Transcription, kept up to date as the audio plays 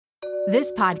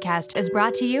This podcast is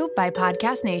brought to you by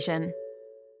Podcast Nation.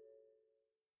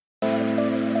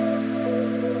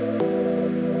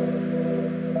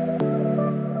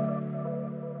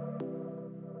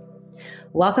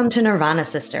 Welcome to Nirvana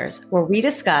Sisters, where we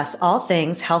discuss all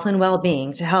things health and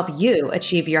well-being to help you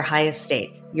achieve your highest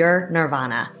state, your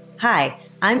nirvana. Hi,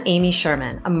 I'm Amy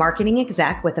Sherman, a marketing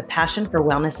exec with a passion for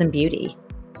wellness and beauty.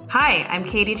 Hi, I'm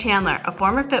Katie Chandler, a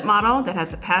former fit model that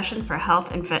has a passion for health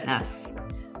and fitness.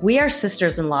 We are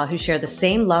sisters-in-law who share the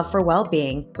same love for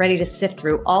well-being, ready to sift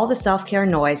through all the self-care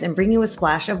noise and bring you a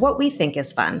splash of what we think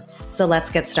is fun. So let's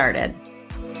get started.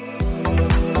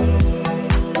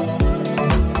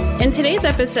 In today's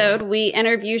episode, we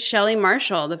interview Shelly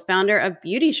Marshall, the founder of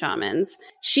BeautyShamans.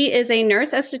 She is a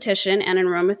nurse esthetician and an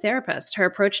aromatherapist. Her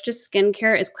approach to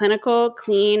skincare is clinical,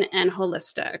 clean, and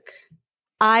holistic.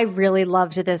 I really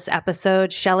loved this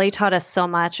episode. Shelly taught us so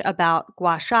much about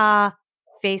gua sha,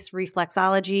 face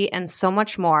reflexology, and so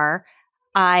much more.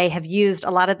 I have used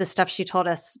a lot of the stuff she told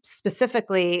us,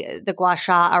 specifically the gua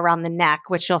sha around the neck,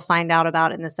 which you'll find out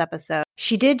about in this episode.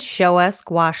 She did show us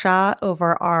gua sha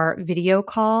over our video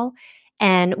call,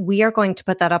 and we are going to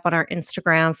put that up on our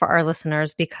Instagram for our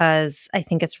listeners because I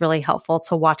think it's really helpful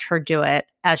to watch her do it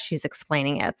as she's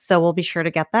explaining it. So we'll be sure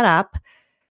to get that up.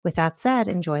 With that said,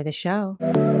 enjoy the show.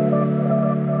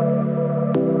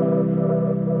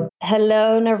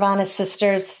 Hello, Nirvana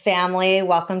Sisters family.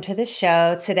 Welcome to the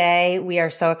show. Today, we are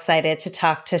so excited to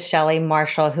talk to Shelly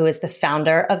Marshall, who is the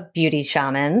founder of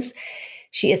BeautyShamans.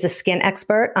 She is a skin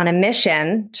expert on a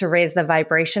mission to raise the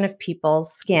vibration of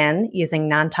people's skin using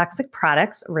non-toxic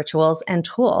products, rituals, and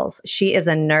tools. She is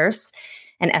a nurse,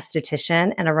 an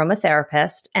esthetician, and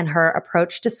aromatherapist, and her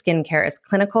approach to skincare is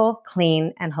clinical,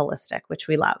 clean, and holistic, which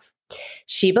we love.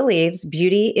 She believes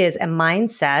beauty is a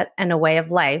mindset and a way of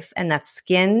life, and that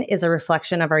skin is a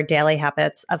reflection of our daily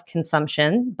habits of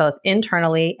consumption, both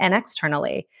internally and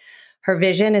externally. Her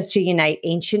vision is to unite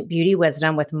ancient beauty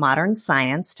wisdom with modern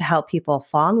science to help people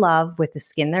fall in love with the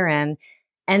skin they're in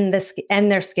and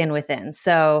their skin within.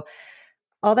 So,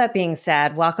 all that being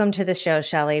said, welcome to the show,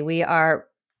 Shelly. We are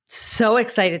so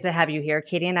excited to have you here.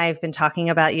 Katie and I have been talking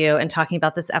about you and talking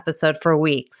about this episode for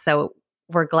weeks. So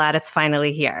we're glad it's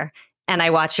finally here. And I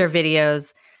watch your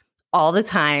videos all the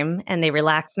time and they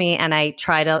relax me. And I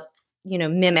try to,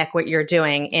 mimic what you're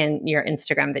doing in your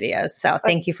Instagram videos. So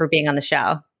thank you for being on the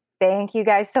show. Thank you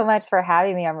guys so much for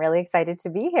having me. I'm really excited to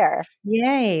be here.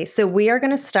 Yay. So we are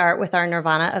going to start with our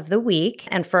Nirvana of the week.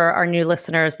 And for our new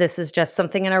listeners, this is just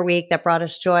something in our week that brought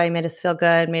us joy, made us feel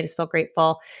good, made us feel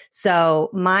grateful. So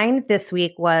mine this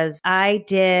week was I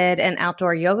did an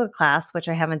outdoor yoga class, which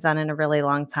I haven't done in a really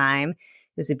long time.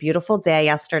 It was a beautiful day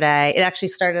yesterday. It actually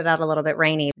started out a little bit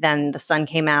rainy. Then the sun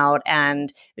came out and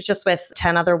it was just with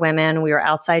 10 other women. We were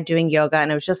outside doing yoga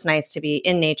and it was just nice to be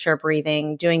in nature,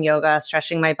 breathing, doing yoga,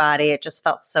 stretching my body. It just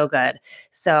felt so good.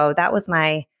 So that was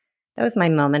my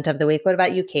moment of the week. What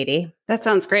about you, Katie? That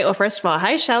sounds great. Well, first of all,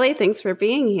 hi, Shelly. Thanks for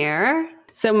being here.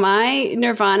 So my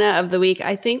Nirvana of the week,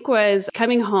 I think, was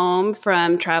coming home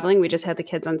from traveling. We just had the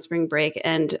kids on spring break,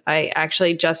 and I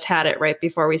actually just had it right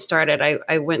before we started.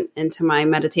 I went into my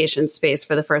meditation space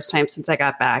for the first time since I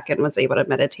got back and was able to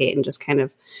meditate and just kind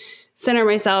of center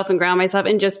myself and ground myself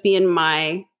and just be in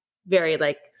my very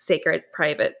sacred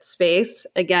private space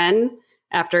again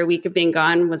after a week of being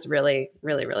gone was really,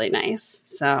 really, really nice.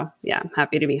 So yeah, I'm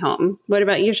happy to be home. What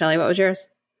about you, Shelly? What was yours?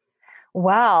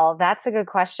 Well, that's a good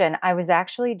question. I was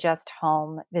actually just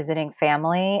home visiting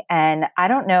family, and I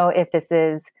don't know if this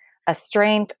is a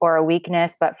strength or a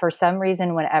weakness, but for some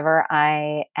reason, whenever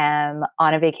I am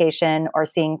on a vacation or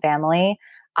seeing family,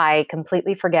 I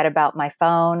completely forget about my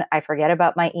phone. I forget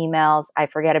about my emails. I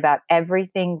forget about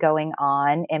everything going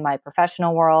on in my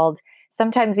professional world,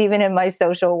 sometimes even in my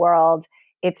social world.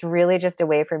 It's really just a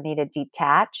way for me to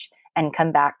detach and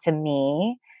come back to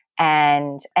me.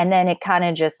 And then it kind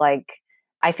of just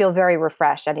I feel very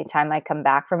refreshed anytime I come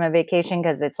back from a vacation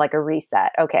because it's like a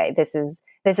reset. Okay, this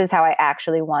is how I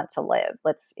actually want to live.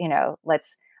 Let's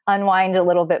unwind a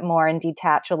little bit more and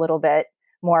detach a little bit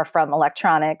more from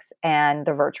electronics and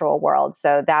the virtual world.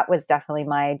 So that was definitely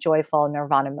my joyful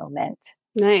Nirvana moment.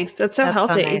 Nice. That's so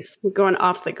healthy. So nice. Going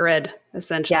off the grid,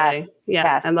 essentially. Yeah.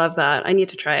 Yes. I love that. I need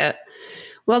to try it.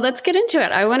 Well, let's get into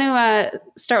it. I want to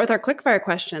start with our quickfire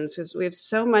questions because we have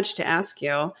so much to ask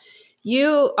you.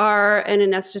 You are an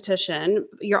anesthetician.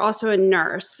 You're also a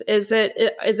nurse. Is it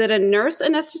a nurse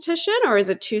anesthetician or is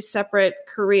it two separate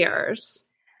careers?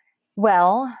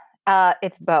 Well,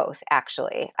 it's both,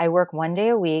 actually. I work 1 day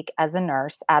a week as a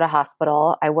nurse at a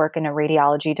hospital. I work in a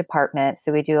radiology department.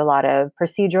 So we do a lot of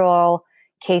procedural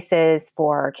cases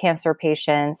for cancer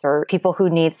patients or people who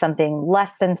need something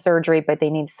less than surgery, but they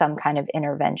need some kind of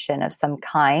intervention of some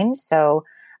kind. So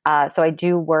I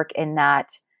do work in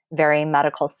that very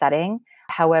medical setting.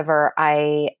 However,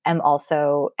 I am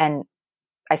also, and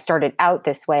I started out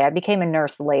this way. I became a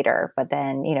nurse later, but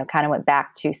then, kind of went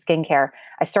back to skincare.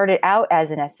 I started out as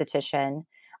an esthetician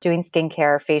doing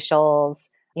skincare, facials.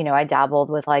 I dabbled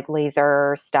with like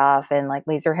laser stuff and like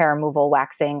laser hair removal,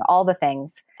 waxing, all the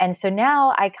things. And so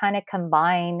now I kind of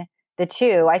combine the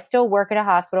two. I still work at a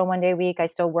hospital one day a week. I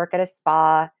still work at a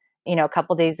spa, a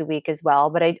couple days a week as well.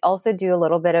 But I also do a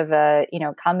little bit of a,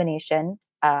 combination.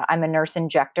 I'm a nurse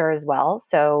injector as well.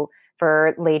 So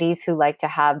for ladies who like to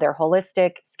have their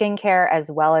holistic skincare as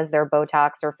well as their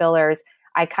Botox or fillers,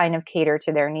 I kind of cater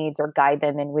to their needs or guide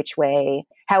them in which way,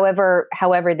 however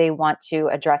they want to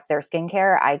address their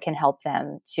skincare, I can help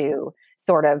them to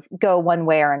sort of go one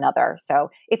way or another.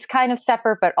 So it's kind of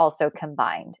separate, but also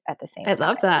combined at the same time. I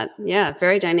love that. Yeah,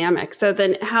 very dynamic. So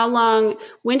then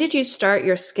when did you start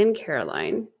your skincare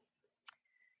line?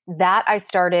 That I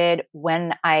started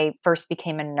when I first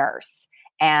became a nurse.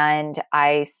 And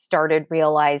I started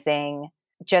realizing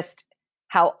just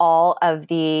how all of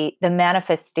the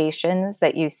manifestations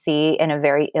that you see in a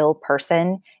very ill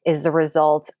person is the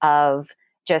result of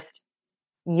just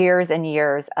years and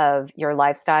years of your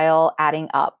lifestyle adding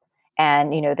up.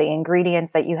 And, the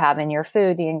ingredients that you have in your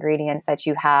food, the ingredients that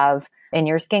you have in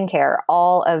your skincare,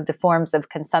 all of the forms of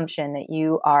consumption that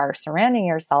you are surrounding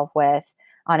yourself with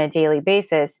on a daily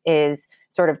basis is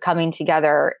sort of coming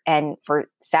together, and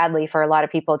sadly for a lot of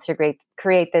people to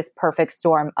create this perfect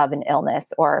storm of an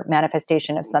illness or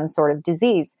manifestation of some sort of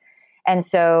disease. And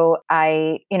so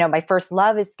my first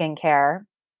love is skincare.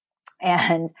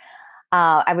 And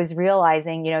I was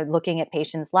realizing, looking at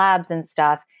patients' labs and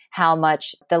stuff, how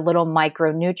much the little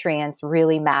micronutrients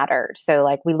really mattered. So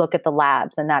like we look at the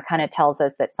labs and that kind of tells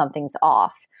us that something's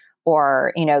off.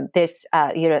 Or,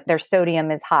 their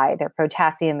sodium is high, their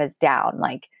potassium is down,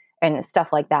 and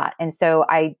stuff like that. And so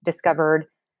I discovered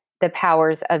the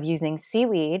powers of using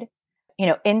seaweed,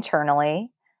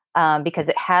 internally, because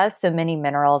it has so many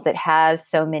minerals, it has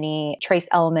so many trace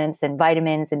elements and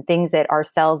vitamins and things that our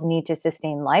cells need to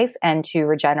sustain life and to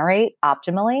regenerate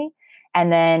optimally.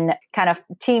 And then kind of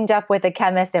teamed up with a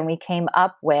chemist and we came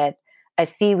up with a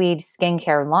seaweed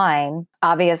skincare line.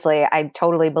 Obviously, I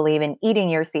totally believe in eating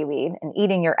your seaweed and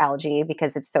eating your algae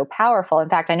because it's so powerful. In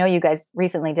fact, I know you guys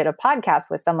recently did a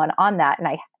podcast with someone on that, and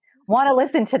I want to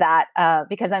listen to that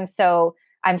because I'm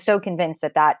so convinced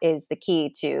that is the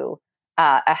key to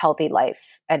a healthy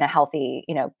life and a healthy,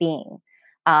 being.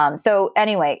 So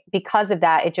anyway, because of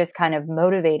that, it just kind of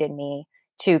motivated me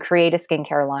to create a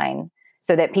skincare line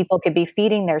so that people could be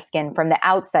feeding their skin from the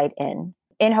outside in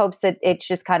hopes that it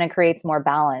just kind of creates more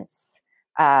balance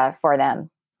for them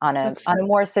on a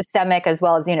more systemic as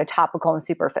well as, topical and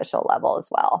superficial level as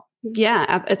well.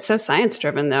 Yeah. It's so science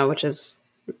driven though, which is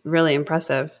really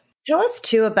impressive. Tell us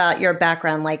too about your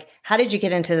background. Like, how did you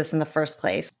get into this in the first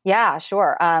place? Yeah,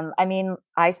 sure.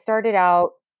 I started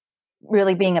out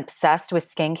really being obsessed with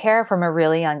skincare from a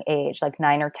really young age, like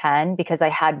 9 or 10, because I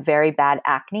had very bad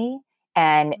acne.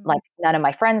 And like none of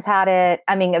my friends had it.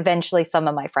 I mean, eventually some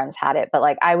of my friends had it, but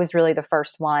like I was really the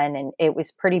first one and it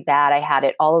was pretty bad. I had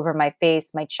it all over my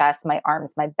face, my chest, my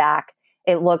arms, my back.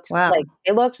 It looked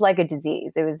like a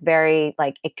disease. It was very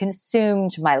it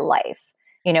consumed my life.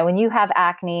 When you have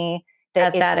acne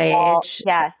at that age.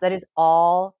 Yes, that is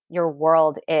all your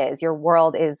world is. Your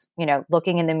world is,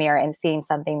 looking in the mirror and seeing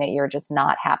something that you're just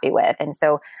not happy with. And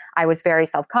so I was very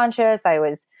self-conscious. I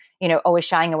was always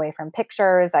shying away from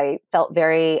pictures. I felt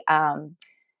very,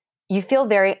 you feel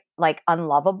very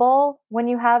unlovable when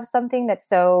you have something that's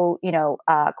so,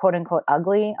 quote unquote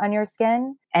ugly on your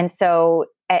skin. And so,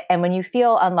 and when you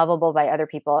feel unlovable by other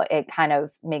people, it kind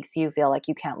of makes you feel like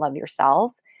you can't love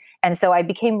yourself. And so I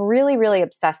became really, really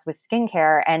obsessed with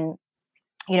skincare. And,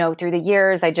 through the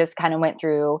years, I just kind of went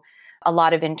through a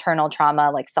lot of internal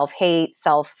trauma, like self-hate,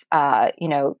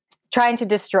 trying to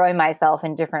destroy myself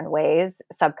in different ways,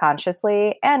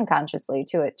 subconsciously and consciously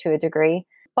to a degree.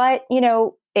 But,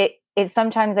 it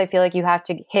sometimes I feel like you have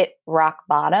to hit rock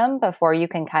bottom before you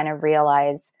can kind of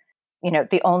realize,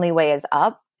 the only way is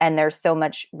up. And there's so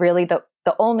much really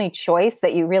the only choice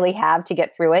that you really have to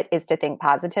get through it is to think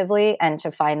positively and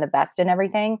to find the best in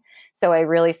everything. So I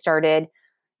really started,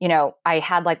 I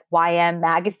had YM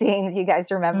magazines. You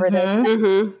guys remember this?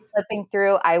 Mm-hmm. Flipping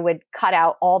through, I would cut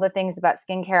out all the things about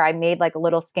skincare. I made a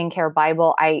little skincare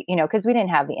Bible. Because we didn't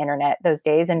have the internet those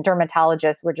days and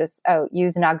dermatologists were just,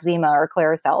 use Noxzema or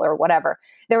Claricel or whatever.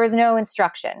 There was no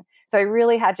instruction. So I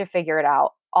really had to figure it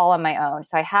out all on my own.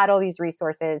 So I had all these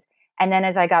resources. And then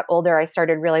as I got older, I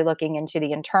started really looking into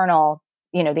the internal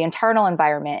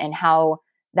environment and how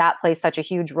that plays such a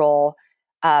huge role,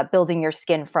 building your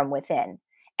skin from within.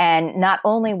 And not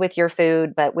only with your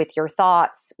food, but with your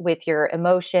thoughts, with your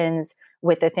emotions,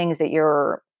 with the things that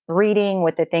you're reading,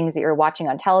 with the things that you're watching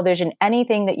on television,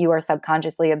 anything that you are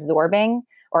subconsciously absorbing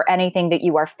or anything that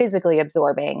you are physically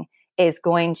absorbing is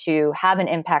going to have an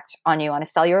impact on you on a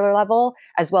cellular level,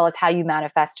 as well as how you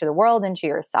manifest to the world and to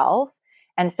yourself.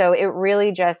 And so it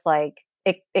really just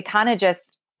it kind of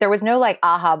just, there was no like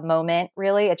aha moment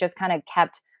really. It just kind of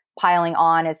kept piling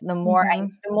on as the more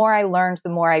I learned, the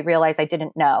more I realized I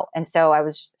didn't know. And so I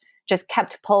was just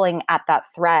kept pulling at that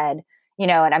thread,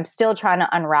 and I'm still trying to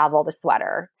unravel the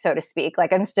sweater, so to speak.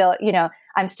 Like I'm still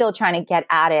trying to get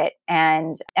at it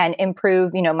and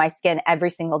improve, my skin every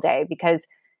single day because,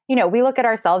 we look at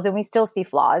ourselves and we still see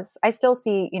flaws. I still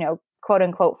see, quote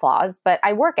unquote flaws, but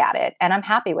I work at it and I'm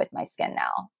happy with my skin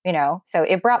now, so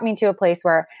it brought me to a place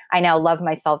where I now love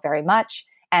myself very much.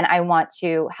 And I want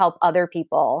to help other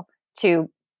people to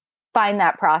find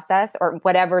that process or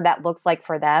whatever that looks like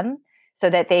for them so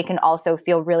that they can also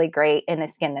feel really great in the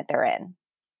skin that they're in.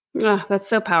 Oh, that's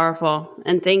so powerful.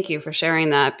 And thank you for sharing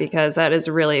that because that is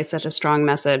really such a strong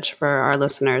message for our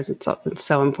listeners. It's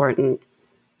so important.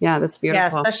 Yeah, that's beautiful.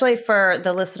 Yeah, especially for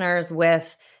the listeners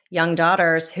with young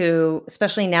daughters who,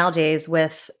 especially nowadays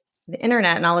with the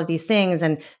internet and all of these things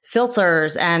and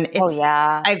filters. And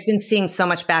I've been seeing so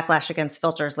much backlash against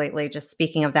filters lately, just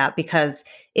speaking of that, because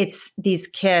it's these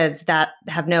kids that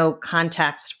have no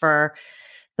context for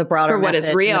the broader what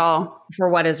is real, for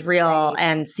what is real. Right.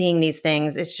 And seeing these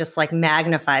things, it's just like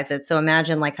magnifies it. So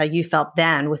imagine like how you felt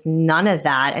then with none of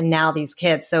that. And now these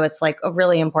kids. So it's like a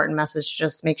really important message.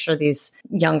 Just make sure these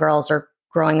young girls are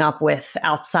growing up with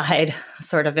outside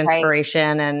sort of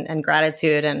inspiration and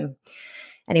gratitude. And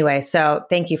anyway, so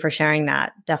thank you for sharing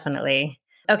that. Definitely.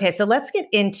 Okay. So let's get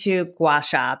into gua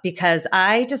sha because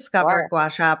I discovered gua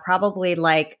sha probably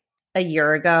like a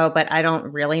year ago, but I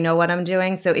don't really know what I'm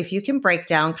doing. So if you can break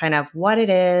down kind of what it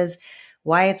is,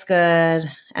 why it's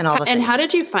good and all the things. And how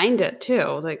did you find it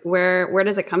too? Like where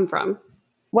does it come from?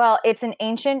 Well, it's an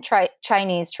ancient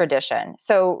Chinese tradition.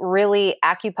 So really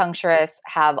acupuncturists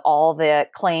have all the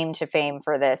claim to fame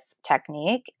for this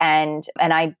technique. And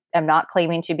I am not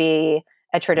claiming to be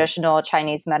a traditional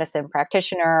Chinese medicine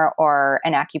practitioner or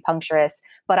an acupuncturist,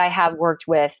 but I have worked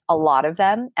with a lot of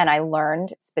them and I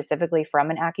learned specifically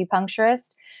from an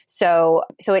acupuncturist. So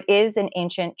it is an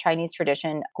ancient Chinese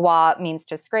tradition. Gua means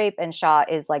to scrape and sha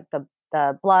is like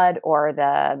the blood or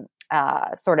the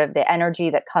sort of the energy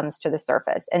that comes to the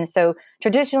surface. And so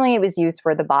traditionally it was used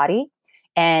for the body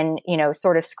and,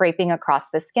 sort of scraping across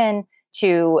the skin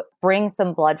to bring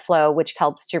some blood flow, which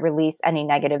helps to release any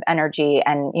negative energy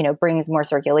and, brings more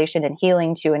circulation and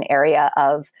healing to an area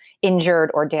of injured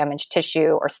or damaged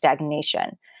tissue or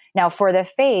stagnation. Now for the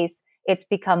face, it's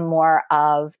become more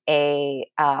of a,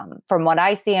 from what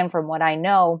I see and from what I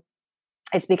know,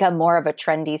 it's become more of a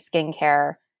trendy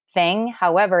skincare thing.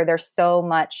 However, there's so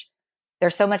much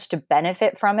to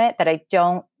benefit from it that I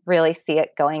don't really see it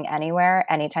going anywhere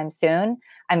anytime soon.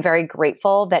 I'm very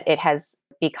grateful that it has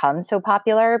become so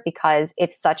popular because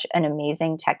it's such an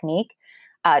amazing technique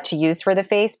to use for the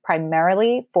face,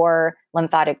 primarily for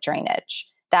lymphatic drainage.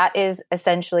 That is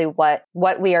essentially what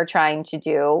we are trying to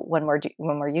do when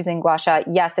we're using gua sha.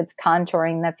 Yes, it's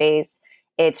contouring the face.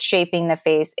 It's shaping the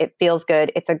face. It feels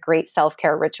good. It's a great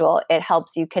self-care ritual. It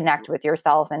helps you connect with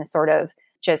yourself and sort of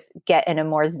just get in a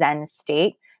more zen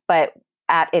state. But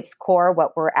at its core,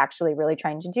 what we're actually really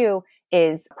trying to do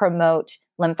is promote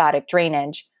lymphatic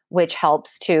drainage, which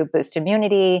helps to boost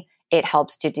immunity. It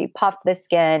helps to depuff the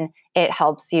skin. It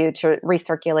helps you to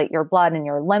recirculate your blood and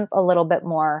your lymph a little bit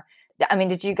more. I mean,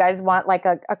 did you guys want like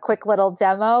a quick little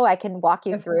demo? I can walk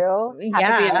you through.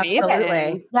 Yeah,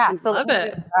 absolutely. Yeah. So let me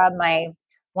just grab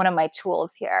one of my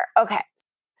tools here. Okay.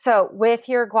 So with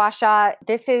your gua sha,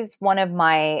 this is one of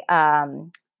my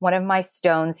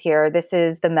stones here. This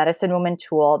is the Medicine Woman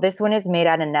tool. This one is made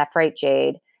out of nephrite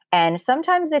jade. And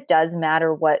sometimes it does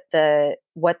matter what the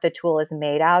tool is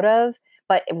made out of,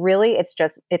 but really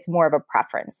it's more of a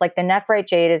preference. Like the nephrite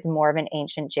jade is more of an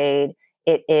ancient jade.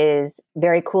 It is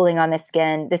very cooling on the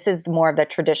skin. This is more of the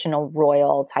traditional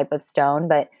royal type of stone,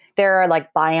 but there are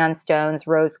like Bayan stones,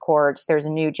 rose quartz, there's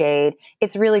new jade.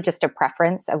 It's really just a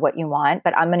preference of what you want,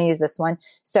 but I'm going to use this one.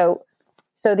 So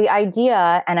the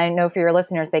idea, and I know for your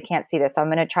listeners, they can't see this, so I'm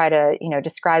going to try to,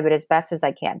 describe it as best as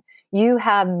I can. You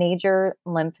have major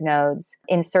lymph nodes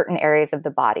in certain areas of the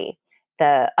body.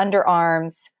 The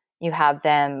underarms, you have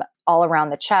them all around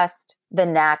the chest, the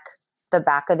neck, the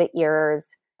back of the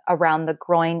ears, around the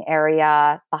groin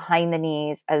area, behind the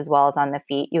knees, as well as on the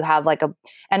feet. You have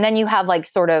and then you have like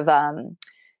sort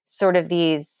of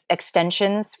these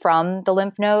extensions from the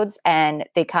lymph nodes, and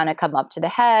they kind of come up to the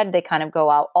head. They kind of go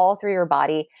out all through your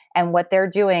body. And what they're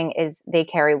doing is they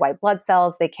carry white blood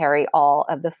cells. They carry all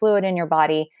of the fluid in your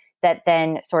body that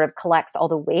then sort of collects all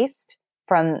the waste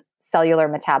from cellular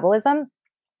metabolism.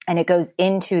 And it goes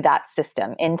into that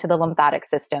system, into the lymphatic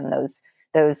system,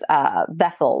 those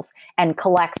vessels, and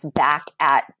collects back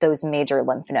at those major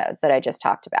lymph nodes that I just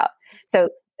talked about. So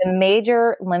the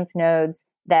major lymph nodes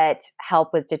that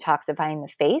help with detoxifying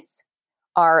the face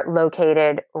are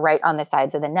located right on the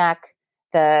sides of the neck,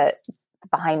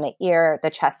 behind the ear, the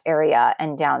chest area,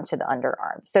 and down to the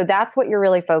underarm. So that's what you're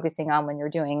really focusing on when you're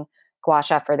doing gua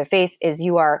sha for the face, is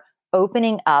you are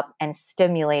opening up and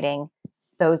stimulating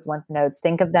those lymph nodes.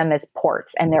 Think of them as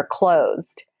ports, and they're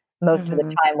closed most of the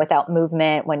time without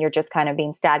movement. When you're just kind of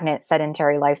being stagnant,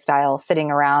 sedentary lifestyle,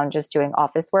 sitting around, just doing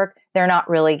office work, they're not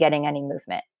really getting any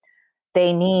movement.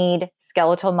 They need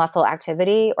skeletal muscle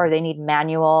activity, or they need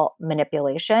manual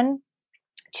manipulation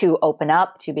to open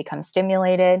up, to become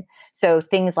stimulated. So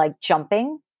things like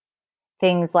jumping,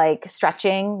 things like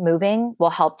stretching, moving will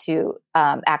help to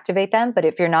activate them. But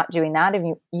if you're not doing that, if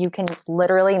you can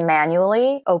literally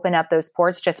manually open up those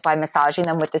ports just by massaging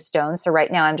them with the stones. So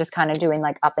right now I'm just kind of doing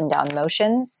like up and down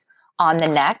motions on the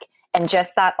neck. And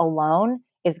just that alone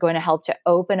is going to help to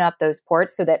open up those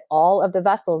ports so that all of the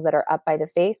vessels that are up by the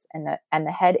face and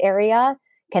the head area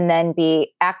can then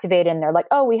be activated. And they're like,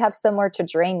 oh, we have somewhere to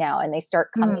drain now. And they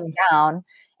start coming down.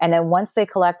 And then once they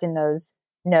collect in those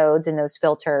nodes and those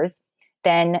filters,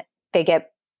 then they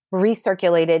get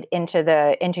recirculated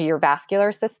into your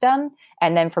vascular system.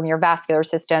 And then from your vascular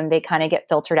system, they kind of get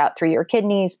filtered out through your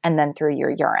kidneys and then through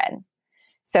your urine.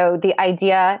 So the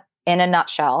idea in a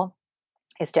nutshell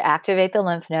is to activate the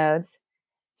lymph nodes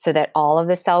so that all of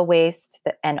the cell waste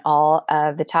and all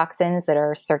of the toxins that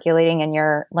are circulating in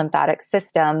your lymphatic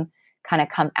system kind of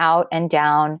come out and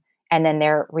down, and then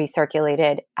they're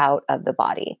recirculated out of the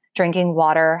body. Drinking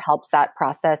water helps that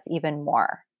process even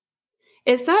more.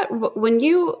 Is that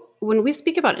when we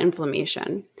speak about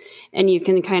inflammation, and you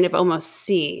can kind of almost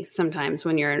see sometimes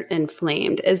when you're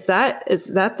inflamed, is that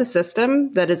the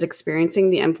system that is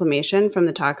experiencing the inflammation from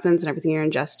the toxins and everything you're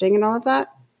ingesting and all of that?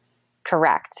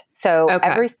 Correct. So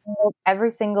Okay. every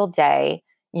single day,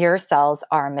 your cells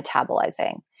are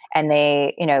metabolizing, and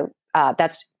they,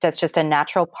 that's just a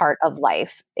natural part of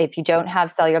life. If you don't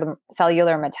have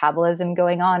cellular metabolism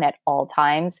going on at all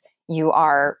times, you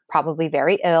are probably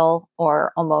very ill,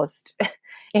 or almost,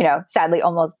 sadly,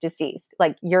 almost deceased.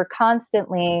 Like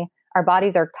our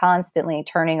bodies are constantly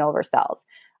turning over cells.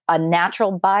 A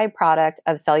natural byproduct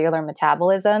of cellular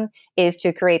metabolism is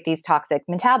to create these toxic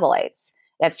metabolites.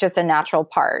 That's just a natural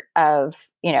part of,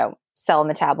 cell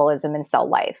metabolism and cell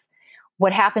life.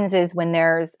 What happens is when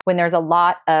there's a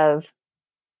lot of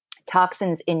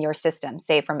toxins in your system,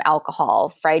 say from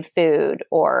alcohol, fried food,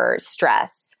 or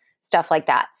stress, stuff like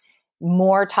that,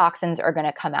 more toxins are going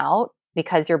to come out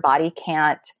because your body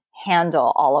can't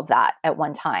handle all of that at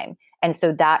one time. And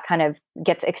so that kind of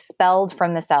gets expelled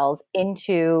from the cells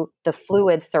into the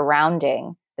fluid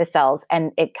surrounding the cells,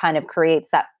 and it kind of creates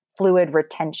that fluid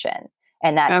retention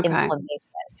and that inflammation.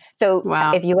 So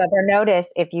If you ever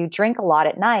notice, if you drink a lot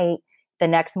at night, the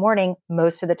next morning,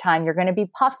 most of the time you're going to be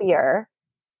puffier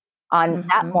on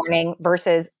that morning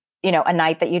versus, a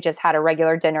night that you just had a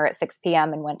regular dinner at 6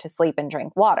 p.m. and went to sleep and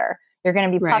drank water. You're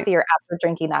going to be puffier after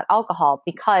drinking that alcohol,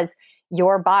 because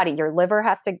your body, your liver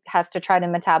has to try to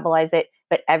metabolize it,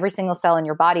 but every single cell in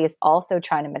your body is also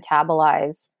trying to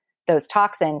metabolize those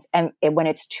toxins. And when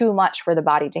it's too much for the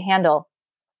body to handle,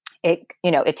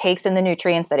 it takes in the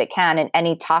nutrients that it can, and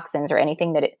any toxins or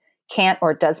anything that it can't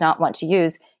or does not want to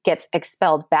use gets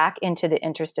expelled back into the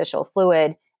interstitial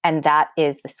fluid. And that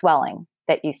is the swelling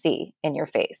that you see in your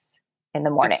face in the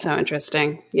morning. That's so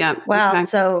interesting. Yeah. Wow. Okay.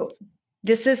 So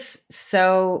this is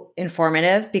so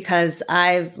informative, because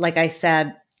I've, like I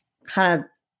said, kind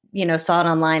of, saw it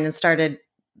online and started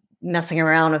messing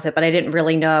around with it, but I didn't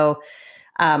really know.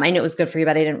 I knew it was good for you,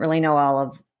 but I didn't really know all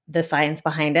of the science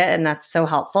behind it. And that's so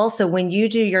helpful. So when you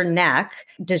do your neck,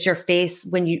 does your face,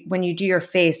 when you do your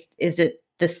face, is it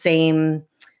the same,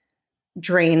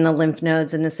 drain the lymph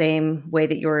nodes in the same way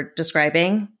that you're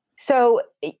describing? So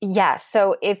yes.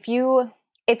 So if you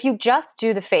just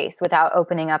do the face without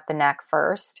opening up the neck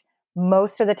first,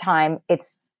 most of the time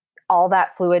it's all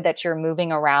that fluid that you're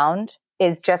moving around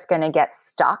is just going to get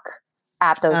stuck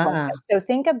at those lymph nodes. So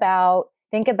think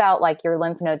about like your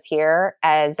lymph nodes here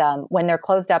as when they're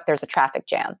closed up, there's a traffic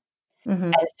jam. Mm-hmm.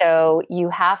 And so you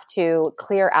have to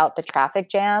clear out the traffic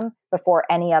jam before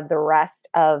any of the rest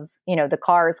of, the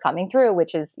cars coming through,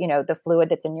 which is, the fluid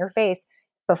that's in your face,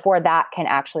 before that can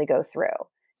actually go through.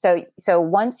 So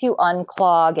once you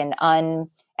unclog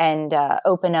and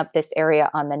open up this area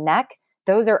on the neck,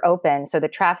 those are open. So the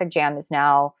traffic jam is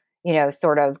now,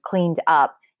 sort of cleaned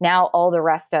up. Now all the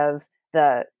rest of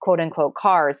the quote unquote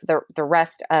cars, the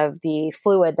rest of the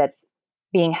fluid that's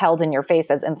being held in your face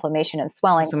as inflammation and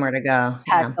swelling Somewhere to go.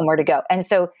 has somewhere to go. And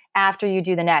so after you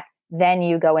do the neck, then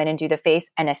you go in and do the face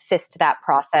and assist that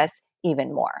process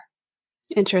even more.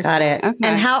 Interesting. Got it. Okay.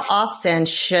 And how often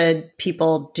should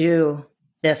people do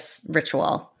this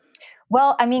ritual?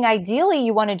 Well, I mean, ideally,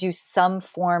 you want to do some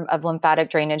form of lymphatic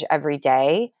drainage every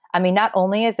day. I mean, not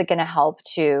only is it going to help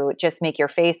to just make your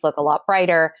face look a lot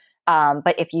brighter,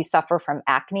 but if you suffer from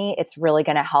acne, it's really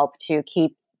going to help to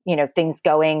keep things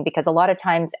going, because a lot of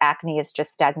times acne is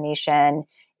just stagnation.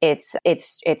 It's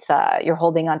you're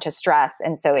holding on to stress.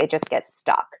 And so it just gets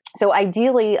stuck. So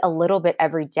ideally a little bit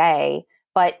every day,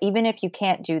 but even if you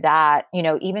can't do that,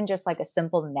 even just like a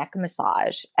simple neck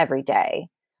massage every day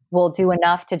will do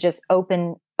enough to just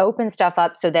open stuff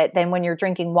up, so that then when you're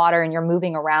drinking water and you're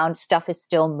moving around, stuff is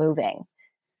still moving.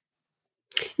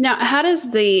 Now,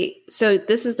 so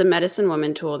this is the Medicine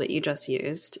Woman tool that you just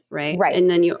used, right? Right. And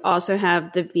then you also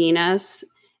have the Venus,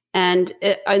 and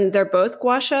they're both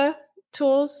gua sha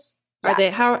tools. Are they,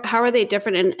 how are they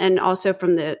different? And also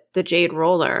from the Jade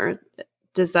Roller,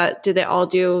 do they all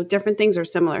do different things or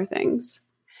similar things?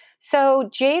 So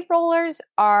Jade Rollers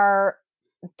I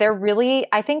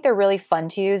think they're really fun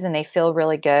to use, and they feel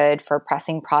really good for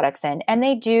pressing products in, and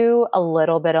they do a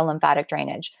little bit of lymphatic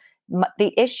drainage.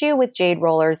 The issue with Jade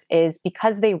Rollers is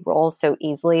because they roll so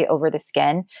easily over the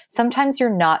skin, sometimes you're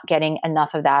not getting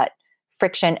enough of that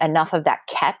friction, enough of that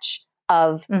catch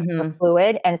of the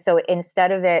fluid. And so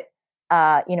instead of it,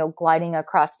 gliding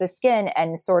across the skin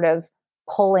and sort of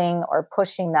pulling or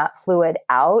pushing that fluid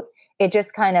out, it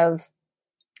just kind of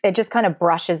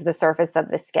brushes the surface of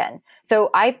the skin. So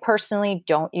I personally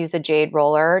don't use a Jade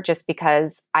Roller, just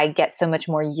because I get so much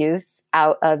more use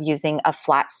out of using a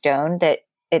flat stone, that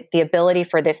the ability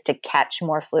for this to catch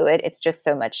more fluid, it just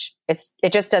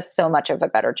does so much of a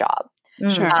better job.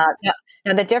 Sure.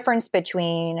 Now the difference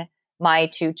between my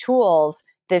two tools,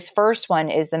 this first one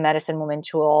is the Medicine Woman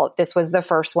tool. This was the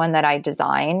first one that I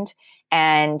designed.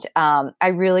 And I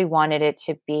really wanted it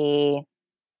to be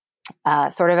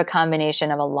sort of a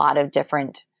combination of a lot of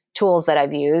different tools that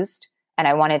I've used. And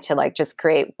I wanted to just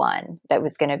create one that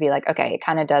was going to be okay, it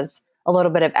kind of does a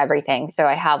little bit of everything. So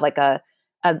I have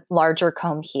a larger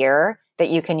comb here that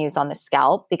you can use on the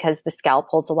scalp, because the scalp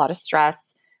holds a lot of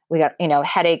stress. We got,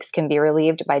 headaches can be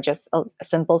relieved by just a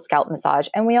simple scalp massage.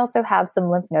 And we also have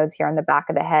some lymph nodes here on the back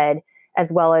of the head,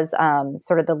 as well as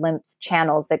sort of the lymph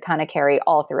channels that kind of carry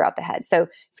all throughout the head. So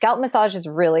scalp massage is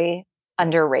really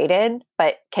underrated,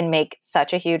 but can make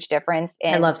such a huge difference.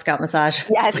 I love scalp massage.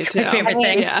 Yes, it's my favorite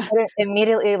thing. Yeah. It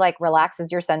immediately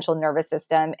relaxes your central nervous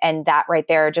system, and that right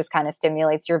there just kind of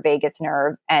stimulates your vagus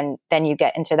nerve, and then you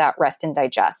get into that rest and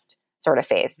digest sort of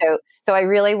phase. So I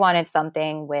really wanted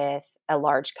something with a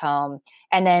large comb,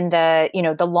 and then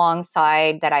the long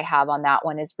side that I have on that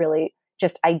one is really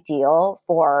just ideal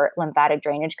for lymphatic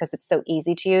drainage, because it's so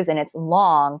easy to use and it's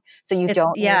long. So it's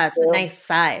a nice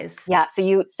size. Yeah.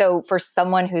 So for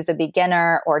someone who's a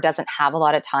beginner or doesn't have a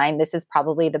lot of time, this is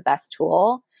probably the best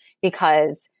tool,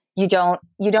 because you don't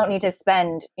need to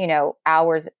spend,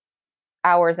 hours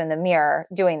in the mirror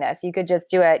doing this. You could just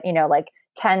do it,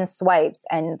 10 swipes,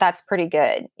 and that's pretty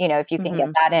good. If you can get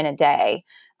that in a day.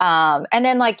 And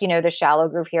then the shallow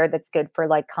groove here, that's good for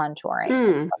contouring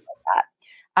and stuff like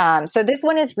that. So this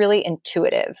one is really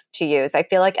intuitive to use. I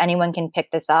feel like anyone can pick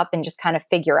this up and just kind of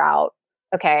figure out,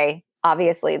 okay,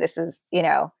 obviously this is,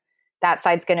 that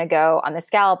side's going to go on the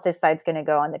scalp. This side's going to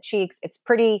go on the cheeks. It's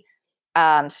pretty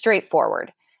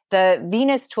straightforward. The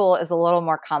Venus tool is a little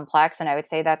more complex, and I would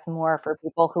say that's more for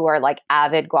people who are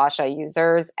avid gua sha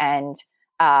users, and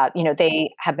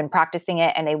they have been practicing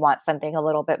it and they want something a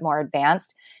little bit more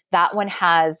advanced. That one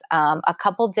has a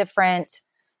couple different,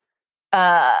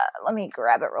 let me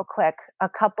grab it real quick, a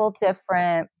couple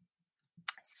different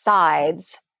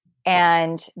sides,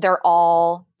 and they're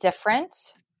all different.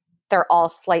 They're all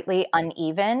slightly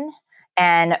uneven.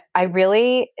 And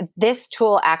this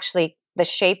tool actually, the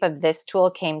shape of this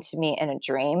tool came to me in a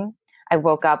dream. I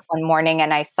woke up one morning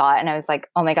and I saw it and I was like,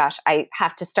 oh my gosh, I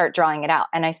have to start drawing it out.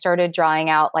 And I started drawing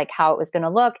out how it was going to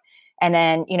look. And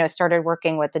then, started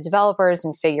working with the developers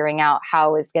and figuring out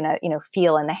how it was going to,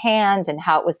 feel in the hand and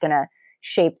how it was going to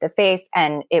shape the face.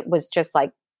 And it was just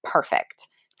perfect.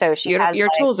 So your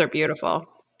tools are beautiful.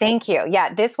 Thank you.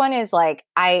 Yeah, this one is like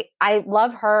I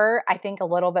love her. I think a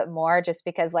little bit more just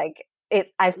because like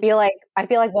I feel like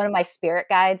one of my spirit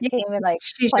guides came and like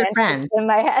she's your friend in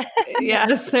my head.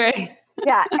 Yes, right.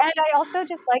 Yeah, and I also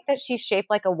just like that she's shaped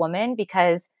like a woman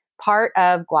because part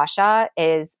of gua sha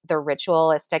is the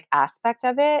ritualistic aspect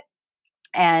of it,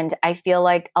 and I feel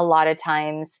like a lot of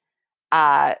times,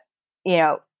 you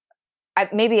know,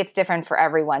 maybe it's different for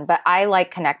everyone, but I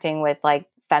like connecting with like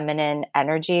feminine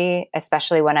energy,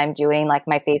 especially when I'm doing like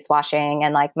my face washing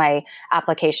and like my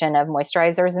application of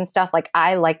moisturizers and stuff. Like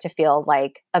I like to feel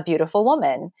like a beautiful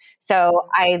woman. So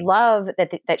I love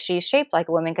that she's shaped like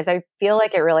a woman because I feel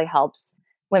like it really helps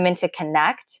women to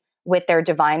connect with their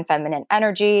divine feminine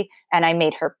energy. And I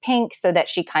made her pink so that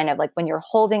she kind of like when you're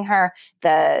holding her,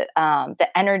 the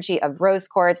energy of rose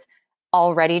quartz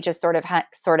already just sort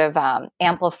of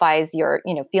amplifies your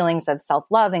feelings of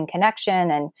self-love and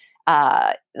connection and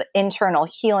internal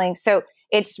healing. So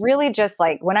it's really just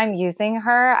like when I'm using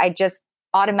her, I just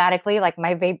automatically like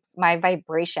my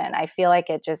vibration, I feel like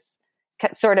it just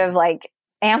sort of like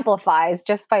amplifies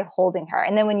just by holding her.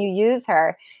 And then when you use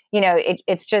her,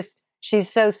 it's just, she's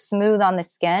so smooth on the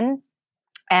skin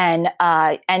and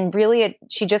really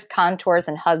she just contours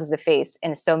and hugs the face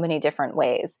in so many different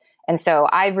ways. And so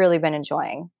I've really been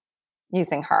enjoying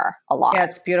using her a lot. Yeah,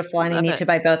 it's beautiful. And you need to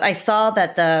buy both. I saw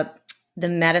that the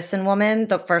medicine woman,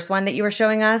 the first one that you were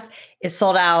showing us, is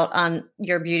sold out on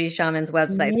your BeautyShamans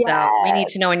website. Yes. So we need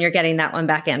to know when you're getting that one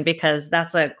back in because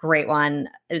that's a great one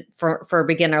for a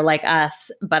beginner like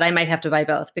us. But I might have to buy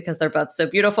both because they're both so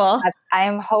beautiful.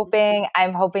 I'm hoping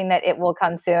that it will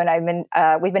come soon.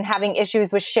 We've been having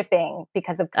issues with shipping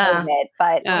because of COVID,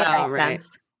 but right.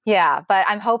 Yeah, but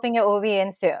I'm hoping it will be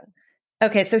in soon.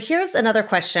 Okay, so here's another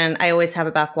question I always have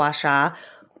about gua sha.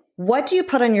 What do you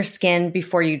put on your skin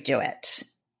before you do it?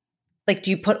 Like, do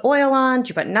you put oil on? Do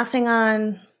you put nothing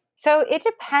on? So it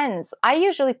depends. I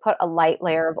usually put a light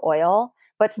layer of oil,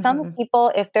 but some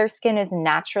people, if their skin is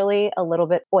naturally a little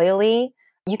bit oily,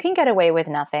 you can get away with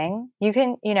nothing. You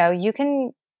can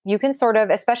sort of,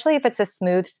 especially if it's a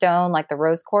smooth stone like the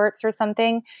rose quartz or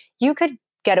something, you could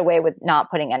get away with not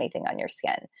putting anything on your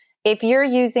skin. If you're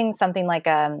using something like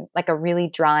a really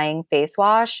drying face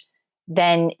wash,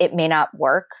 then it may not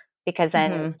work because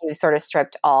then you sort of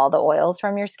stripped all the oils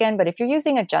from your skin. But if you're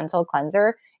using a gentle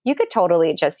cleanser, you could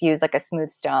totally just use like a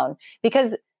smooth stone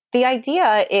because the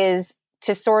idea is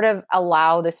to sort of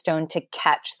allow the stone to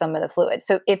catch some of the fluid.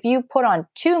 So if you put on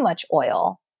too much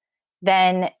oil,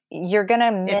 then you're going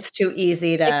to miss. It's too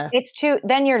easy to.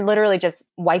 Then you're literally just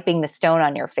wiping the stone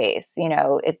on your face.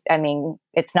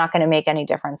 It's not going to make any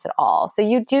difference at all. So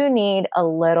you do need a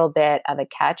little bit of a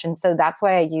catch. And so that's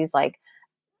why I use like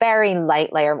very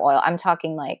light layer of oil. I'm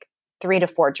talking like 3 to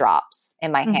 4 drops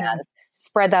in my hands,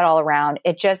 spread that all around.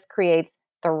 It just creates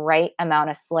the right amount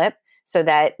of slip so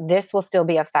that this will still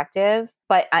be effective.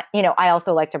 But, I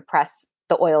also like to press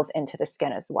the oils into the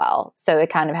skin as well. So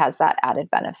it kind of has that added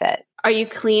benefit. Are you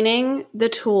cleaning the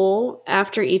tool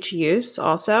after each use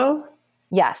also?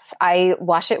 Yes. I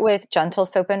wash it with gentle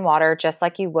soap and water, just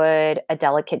like you would a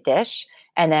delicate dish,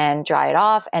 and then dry it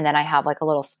off. And then I have like a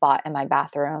little spot in my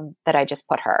bathroom that I just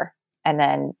put her. And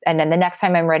then the next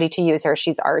time I'm ready to use her,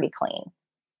 she's already clean.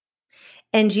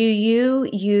 And do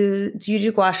you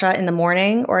do gua sha in the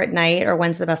morning or at night, or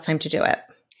when's the best time to do it?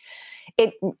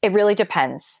 It really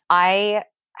depends. I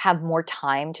have more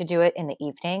time to do it in the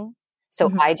evening.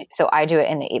 So I do it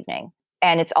in the evening.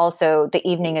 And it's also the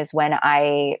evening is when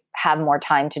I have more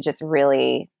time to just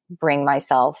really bring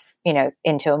myself,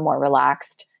 into a more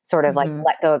relaxed sort of like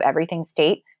let go of everything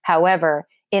state. However,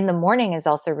 in the morning is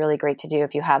also really great to do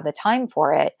if you have the time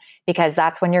for it, because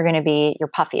that's when you're going to be your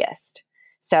puffiest.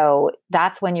 So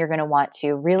that's when you're going to want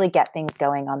to really get things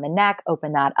going on the neck,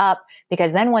 open that up,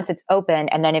 because then once it's open,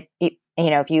 and then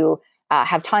if you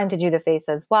have time to do the face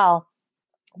as well,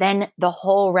 then the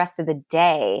whole rest of the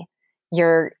day,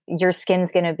 your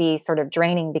skin's going to be sort of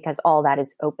draining because all that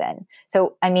is open.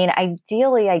 So,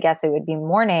 ideally, I guess it would be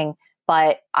morning,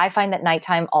 but I find that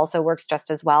nighttime also works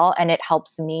just as well. And it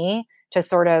helps me to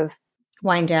sort of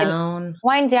wind down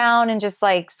and just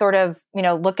like sort of,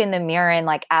 look in the mirror and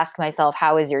like ask myself,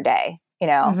 how is your day?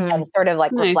 And sort of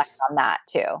like reflect on that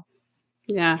too.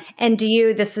 Yeah. And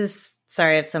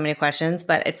sorry, I have so many questions,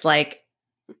 but it's like,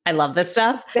 I love this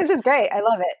stuff. This is great. I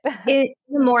love it.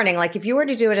 In the morning, like if you were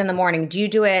to do it in the morning, do you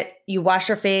do it, you wash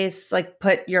your face, like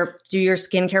do your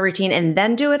skincare routine and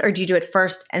then do it? Or do you do it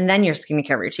first and then your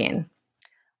skincare routine?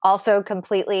 Also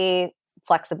completely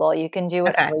flexible. You can do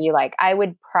whatever you like. I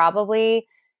would probably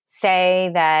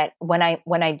say that when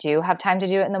I do have time to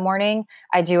do it in the morning,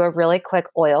 I do a really quick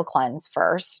oil cleanse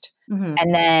first. Mm-hmm.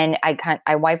 And then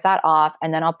I wipe that off,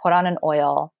 and then I'll put on an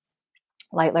oil,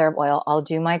 light layer of oil. I'll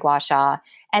do my gua sha.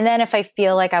 And then if I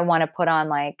feel like I want to put on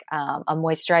like a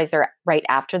moisturizer right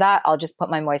after that, I'll just put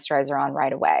my moisturizer on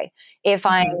right away. If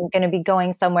I'm going to be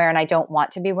going somewhere and I don't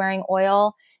want to be wearing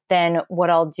oil, then what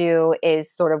I'll do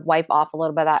is sort of wipe off a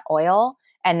little bit of that oil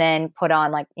and then put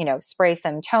on like, spray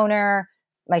some toner,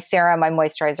 my serum, my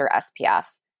moisturizer, SPF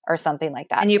or something like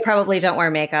that. And you probably don't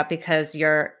wear makeup because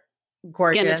you're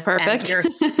gorgeous. Skin is perfect. And your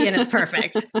skin is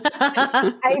perfect.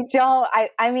 I don't.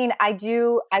 I mean, I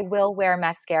do. I will wear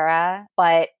mascara,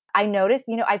 but I noticed,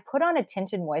 I put on a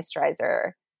tinted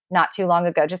moisturizer not too long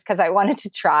ago just because I wanted to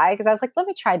try, because I was like, let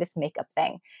me try this makeup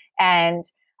thing. And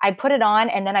I put it on,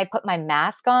 and then I put my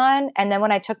mask on. And then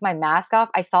when I took my mask off,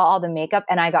 I saw all the makeup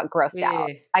and I got grossed out.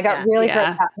 I got really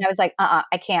grossed out. And I was like,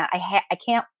 I can't. I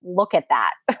can't look at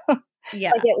that.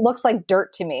 Yeah. Like, it looks like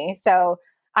dirt to me. So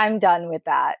I'm done with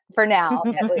that for now,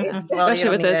 at least. Well, Especially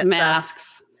with those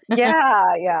masks.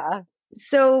 Yeah.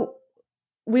 So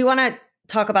we want to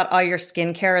talk about all your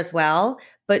skincare as well.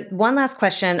 But one last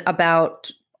question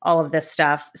about all of this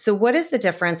stuff. So what is the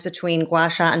difference between gua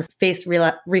sha and face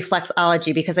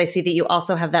reflexology? Because I see that you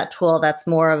also have that tool that's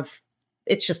more of,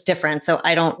 it's just different. So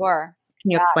I don't, Sure. Can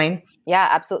you explain? Yeah,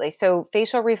 absolutely. So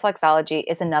facial reflexology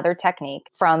is another technique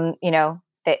from,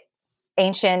 the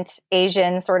ancient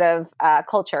Asian sort of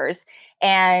cultures.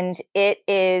 And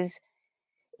it's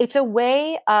a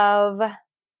way of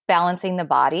balancing the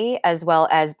body as well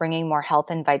as bringing more health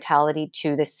and vitality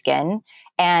to the skin.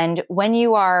 And when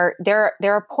you are there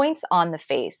are points on the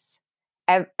face,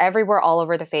 everywhere all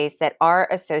over the face, that are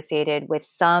associated with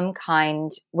some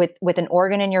kind, with an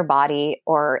organ in your body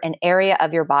or an area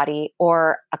of your body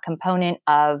or a component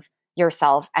of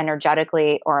yourself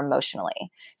energetically or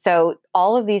emotionally. So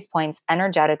all of these points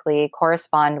energetically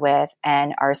correspond with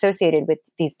and are associated with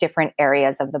these different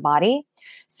areas of the body.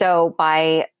 So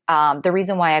by the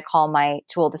reason why I call my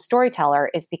tool the storyteller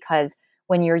is because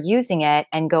when you're using it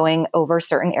and going over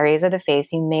certain areas of the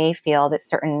face, you may feel that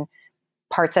certain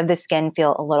parts of the skin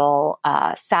feel a little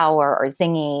sour or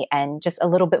zingy and just a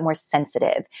little bit more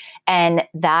sensitive. And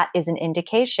that is an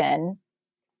indication,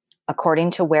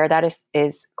 according to where that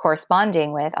is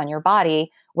corresponding with on your body,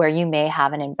 where you may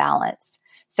have an imbalance.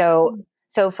 So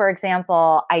for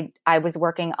example, I was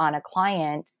working on a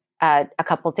client a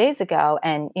couple of days ago,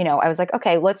 and I was like,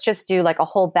 okay, let's just do like a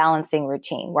whole balancing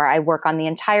routine where I work on the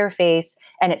entire face,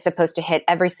 and it's supposed to hit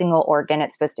every single organ.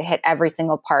 It's supposed to hit every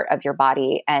single part of your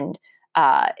body and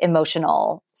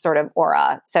emotional sort of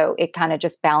aura. So it kind of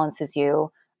just balances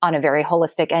you on a very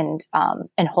holistic and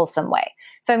wholesome way.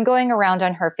 So I'm going around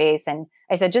on her face, and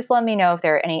I said, just let me know if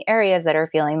there are any areas that are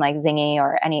feeling like zingy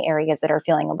or any areas that are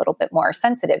feeling a little bit more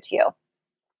sensitive to you.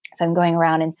 So I'm going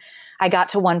around, and I got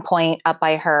to one point up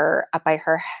by her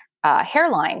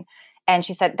hairline, and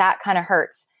she said, that kind of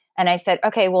hurts. And I said,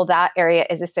 okay, well, that area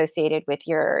is associated with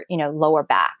your, lower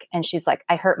back. And she's like,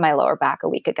 I hurt my lower back a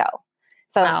week ago.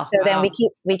 So then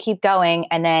we keep going.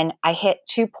 And then I hit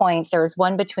 2 points. There was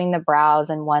one between the brows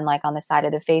and one like on the side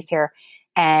of the face here.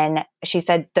 And she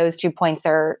said, those 2 points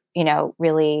are,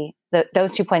 really,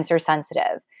 those 2 points are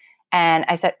sensitive. And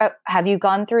I said, oh, have you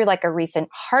gone through like a recent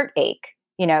heartache?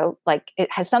 Like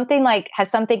has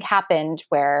something happened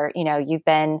where, you've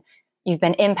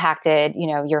been impacted,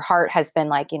 your heart has been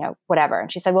like, whatever.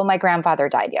 And she said, well, my grandfather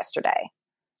died yesterday.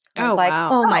 Oh, like, wow.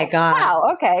 Oh my God.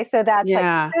 Wow. Okay. So that's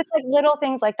Yeah. it's like little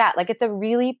things like that. Like it's a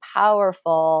really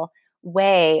powerful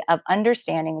way of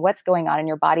understanding what's going on in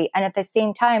your body. And at the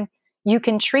same time, you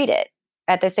can treat it.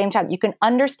 At the same time, you can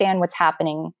understand what's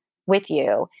happening with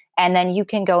you, and then you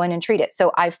can go in and treat it.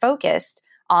 So I focused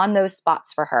on those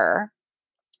spots for her.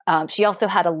 She also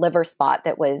had a liver spot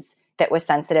that was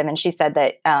sensitive. And she said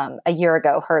that a year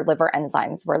ago, her liver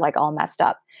enzymes were like all messed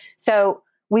up. So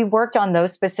we worked on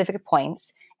those specific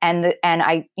points. And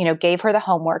I, gave her the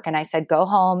homework, and I said, go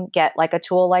home, get like a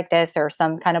tool like this or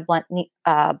some kind of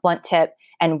blunt tip,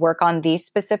 and work on these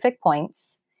specific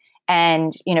points,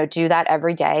 and do that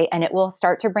every day, and it will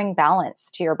start to bring balance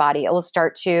to your body. It will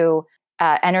start to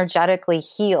energetically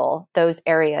heal those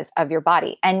areas of your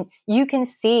body, and you can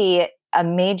see a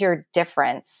major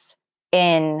difference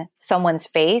in someone's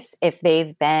face if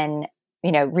they've been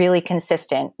really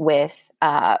consistent with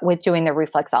doing the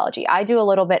reflexology. I do a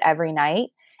little bit every night.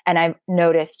 And I've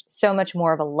noticed so much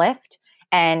more of a lift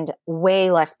and way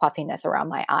less puffiness around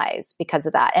my eyes because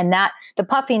of that. And that the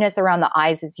puffiness around the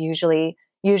eyes is usually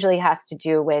has to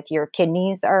do with your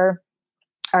kidneys are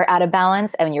are out of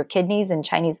balance, and your kidneys in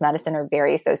Chinese medicine are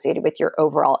very associated with your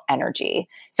overall energy.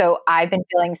 So I've been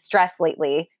feeling stressed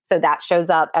lately. So that shows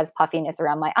up as puffiness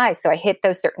around my eyes. So I hit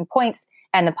those certain points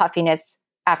and the puffiness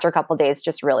after a couple of days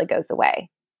just really goes away.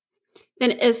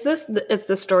 And is this, it's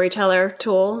the storyteller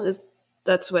tool? Is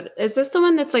this the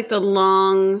one that's like the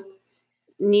long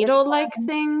needle-like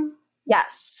thing?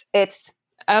 Yes. It's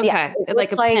okay. Yes,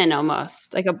 like a pin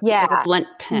almost, like a blunt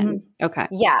pin. Mm-hmm. Okay.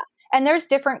 Yeah. And there's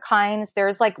different kinds.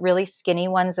 There's like really skinny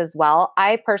ones as well.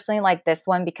 I personally like this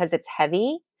one because it's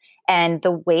heavy, and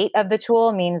the weight of the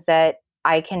tool means that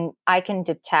I can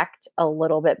detect a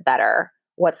little bit better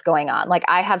what's going on. Like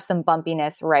I have some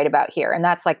bumpiness right about here, and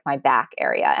that's like my back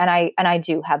area. And I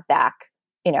do have back,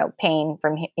 pain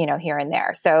from, here and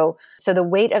there. So the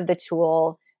weight of the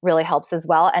tool really helps as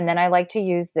well. And then I like to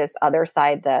use this other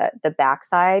side, the back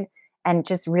side, and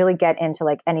just really get into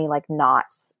like any like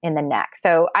knots in the neck.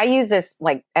 So I use this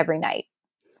like every night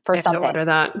for something. To order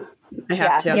that. I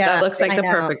have to. Yeah, that looks like the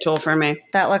perfect tool for me.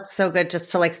 That looks so good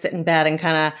just to like sit in bed and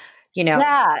kind of,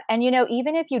 Yeah. And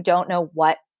even if you don't know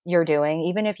what you're doing,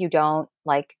 even if you don't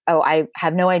like, oh, I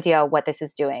have no idea what this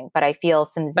is doing, but I feel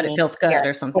some but it feels good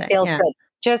or something. It feels good.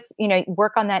 Just,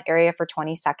 work on that area for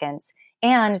 20 seconds.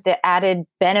 And the added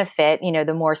benefit,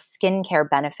 the more skincare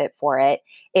benefit for it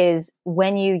is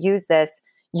when you use this,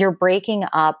 you're breaking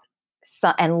up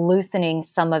and loosening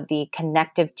some of the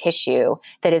connective tissue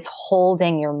that is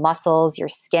holding your muscles, your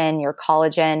skin, your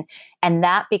collagen. And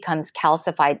that becomes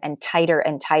calcified and tighter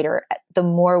the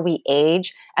more we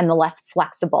age and the less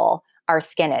flexible our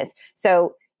skin is.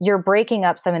 So you're breaking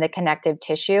up some of the connective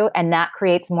tissue, and that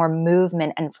creates more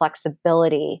movement and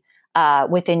flexibility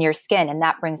within your skin. And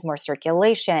that brings more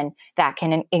circulation, that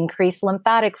can increase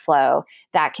lymphatic flow,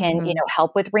 that can,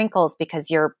 help with wrinkles because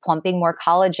you're pumping more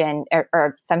collagen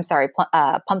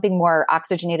pumping more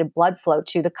oxygenated blood flow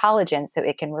to the collagen so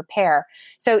it can repair.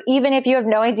 So even if you have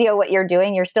no idea what you're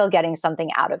doing, you're still getting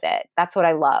something out of it. That's what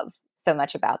I love so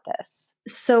much about this.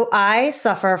 So I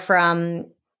suffer from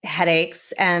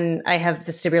headaches and I have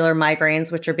vestibular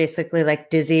migraines, which are basically like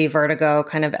dizzy, vertigo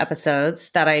kind of episodes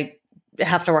that I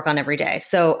have to work on every day.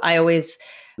 So I always,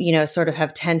 sort of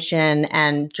have tension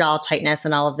and jaw tightness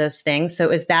and all of those things. So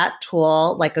is that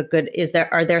tool like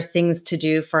are there things to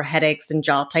do for headaches and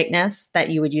jaw tightness that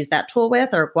you would use that tool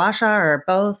with, or gua sha, or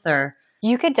both? Or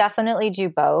you could definitely do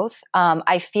both.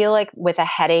 I feel like with a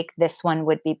headache, this one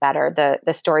would be better.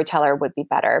 The storyteller would be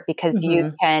better because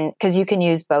you can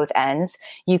use both ends.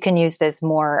 You can use this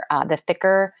more, the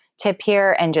thicker tip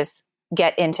here, and just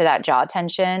get into that jaw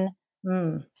tension.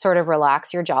 Sort of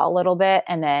relax your jaw a little bit,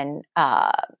 and then,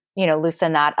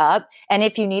 loosen that up. And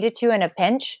if you needed to in a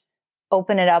pinch,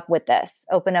 open it up with this,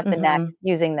 open up the neck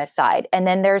using this side. And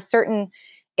then there's certain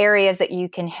areas that you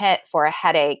can hit for a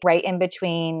headache right in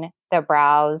between the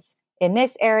brows in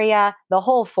this area. The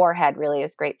whole forehead really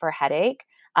is great for headache.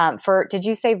 Did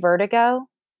you say vertigo?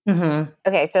 Mm-hmm.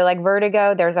 Okay. So like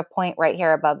vertigo, there's a point right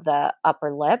here above the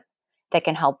upper lip that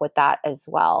can help with that as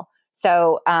well.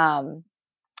 So,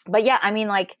 but yeah, I mean,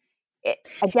 like,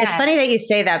 again, it's funny that you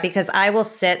say that because I will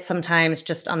sit sometimes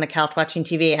just on the couch watching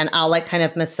TV and I'll like kind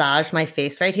of massage my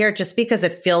face right here just because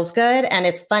it feels good. And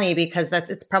it's funny because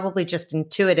it's probably just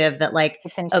intuitive that like,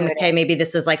 okay, maybe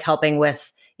this is like helping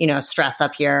with, stress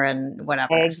up here and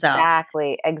whatever.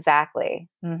 Exactly.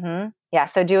 Mm-hmm. Yeah.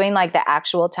 So doing like the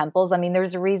actual temples, I mean,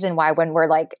 there's a reason why when we're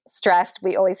like stressed,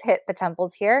 we always hit the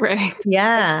temples here. Right.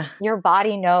 Yeah. Your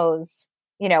body knows,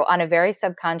 on a very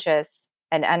subconscious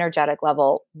and energetic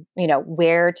level,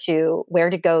 where to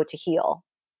go to heal.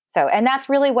 So, and that's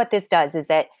really what this does, is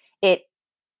that it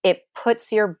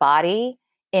puts your body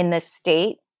in the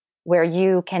state where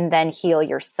you can then heal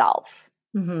yourself.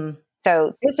 Mm-hmm.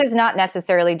 So this is not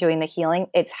necessarily doing the healing.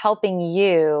 It's helping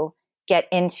you get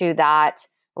into that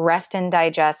rest and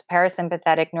digest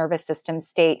parasympathetic nervous system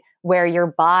state where your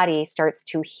body starts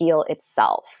to heal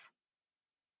itself.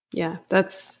 Yeah,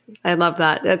 I love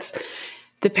that. That's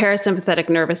the parasympathetic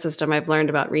nervous system I've learned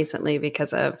about recently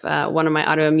because of one of my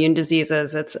autoimmune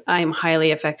diseases. I'm highly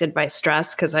affected by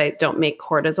stress because I don't make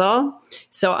cortisol.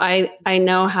 So I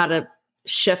know how to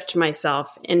shift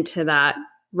myself into that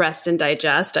rest and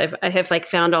digest. I have like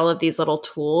found all of these little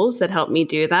tools that help me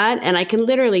do that. And I can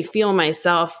literally feel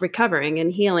myself recovering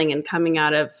and healing and coming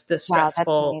out of the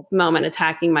stressful moment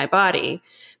attacking my body.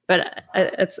 But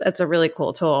it's a really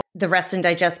cool tool. The rest and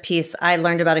digest piece I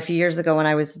learned about a few years ago when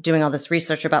I was doing all this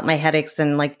research about my headaches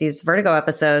and like these vertigo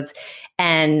episodes.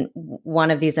 And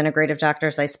one of these integrative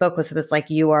doctors I spoke with was like,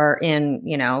 you are in,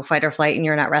 fight or flight and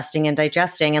you're not resting and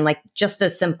digesting. And like just the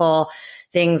simple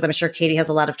things, I'm sure Katie has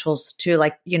a lot of tools too,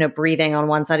 like, breathing on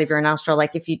one side of your nostril.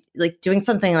 Like if you like doing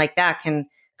something like that can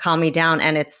calm me down.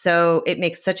 And it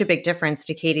makes such a big difference,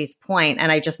 to Katie's point.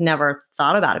 And I just never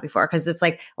thought about it before, because it's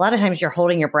like a lot of times you're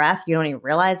holding your breath, you don't even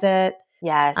realize it.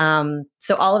 Yes.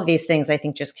 So all of these things I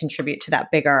think just contribute to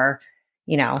that bigger,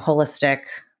 holistic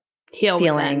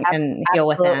feeling and heal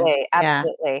within.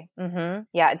 Absolutely. Mm-hmm.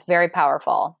 Yeah. It's very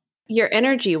powerful. Your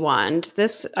energy wand,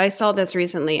 I saw this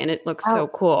recently and it looks so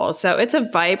cool. So it's a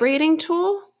vibrating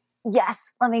tool. Yes.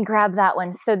 Let me grab that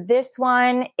one. So this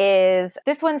one's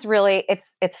really,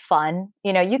 it's fun.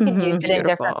 You can use it in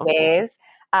different ways.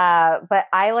 But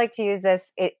I like to use this.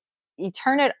 You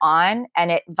turn it on and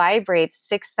it vibrates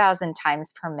 6,000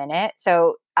 times per minute.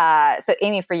 So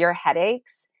Amy, for your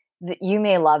headaches, you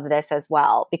may love this as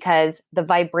well, because the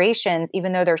vibrations,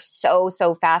 even though they're so,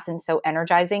 so fast and so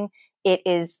energizing, it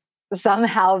is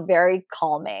somehow very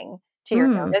calming to your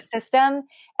nervous system.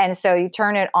 And so you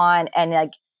turn it on and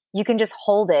like, you can just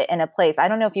hold it in a place. I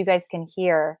don't know if you guys can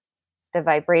hear the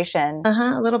vibration.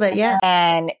 A little bit. Yeah.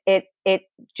 And it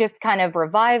just kind of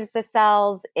revives the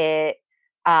cells.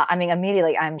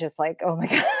 Immediately I'm just like, oh my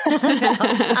God.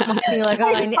 You're like,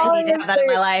 I need to have that in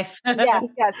my life.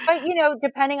 Yes. But,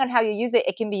 depending on how you use it,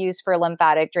 it can be used for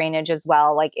lymphatic drainage as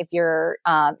well. Like if you're,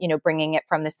 bringing it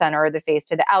from the center of the face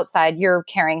to the outside, you're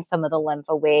carrying some of the lymph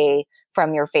away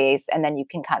from your face, and then you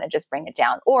can kind of just bring it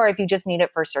down. Or if you just need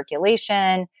it for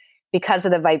circulation, because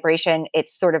of the vibration,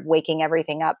 it's sort of waking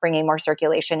everything up, bringing more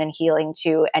circulation and healing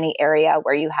to any area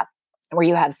where you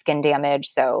have skin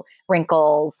damage. So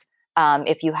wrinkles,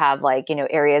 if you have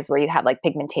areas where you have like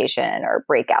pigmentation or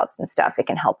breakouts and stuff, it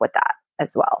can help with that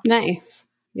as well. Nice.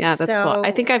 Yeah, that's cool.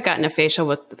 I think I've gotten a facial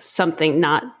with something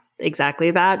not exactly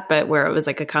that, but where it was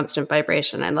like a constant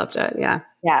vibration. I loved it. Yeah.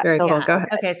 Yeah. Very cool. Go ahead.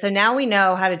 Okay. So now we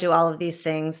know how to do all of these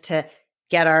things to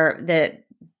get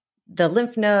the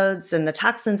lymph nodes and the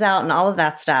toxins out and all of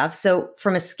that stuff. So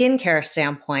from a skincare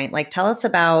standpoint, tell us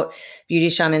about Beauty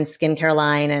Shaman's skincare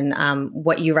line and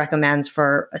what you recommend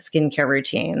for a skincare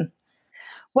routine.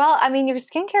 Well, your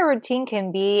skincare routine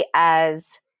can be as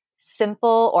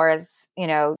simple or as,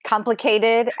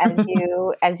 complicated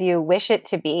as you wish it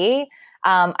to be.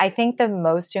 I think the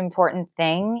most important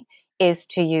thing is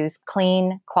to use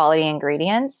clean, quality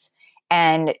ingredients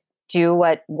and do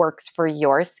what works for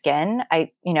your skin.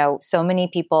 So many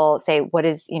people say, what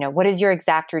is your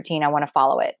exact routine? I want to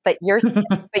follow it. But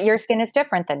your skin is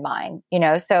different than mine,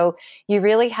 so you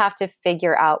really have to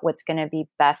figure out what's going to be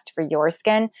best for your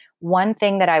skin. One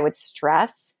thing that I would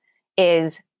stress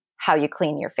is how you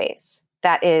clean your face.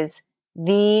 That is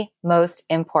the most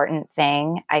important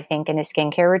thing, I think, in a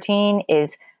skincare routine,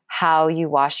 is how you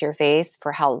wash your face,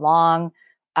 for how long,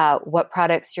 what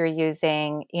products you're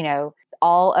using,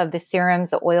 all of the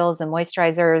serums, the oils, and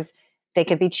moisturizers. They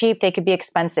could be cheap, they could be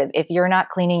expensive. If you're not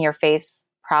cleaning your face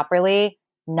properly,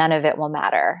 none of it will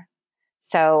matter.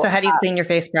 So how do you clean your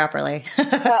face properly?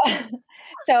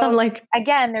 So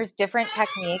again, there's different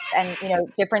techniques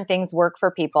and, different things work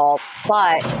for people,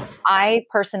 but I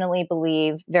personally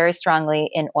believe very strongly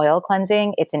in oil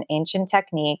cleansing. It's an ancient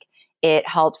technique. It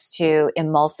helps to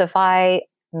emulsify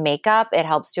makeup. It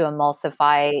helps to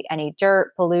emulsify any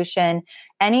dirt, pollution,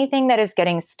 anything that is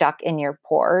getting stuck in your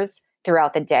pores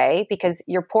throughout the day, because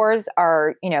your pores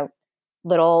are,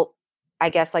 little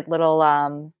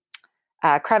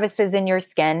crevices in your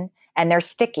skin. And they're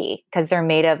sticky because they're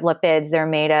made of lipids. They're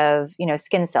made of,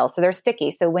 skin cells. So they're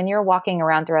sticky. So when you're walking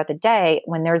around throughout the day,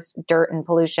 when there's dirt and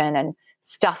pollution and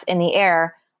stuff in the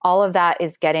air, all of that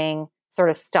is getting sort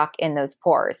of stuck in those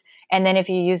pores. And then if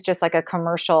you use just like a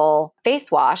commercial face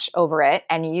wash over it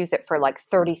and you use it for like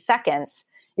 30 seconds,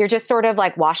 you're just sort of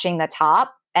like washing the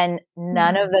top, and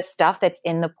none of the stuff that's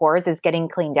in the pores is getting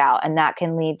cleaned out. And that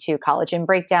can lead to collagen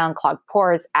breakdown, clogged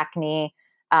pores, acne,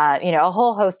 a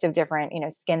whole host of different,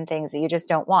 skin things that you just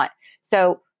don't want.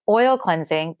 So oil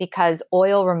cleansing, because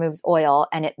oil removes oil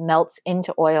and it melts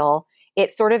into oil,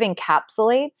 it sort of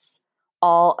encapsulates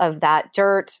all of that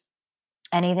dirt,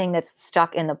 anything that's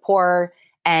stuck in the pore.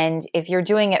 And if you're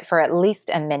doing it for at least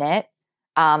a minute,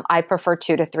 I prefer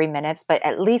 2 to 3 minutes, but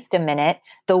at least a minute,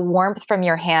 the warmth from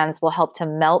your hands will help to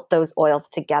melt those oils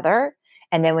together.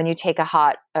 And then when you take a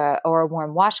hot or a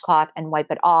warm washcloth and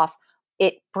wipe it off,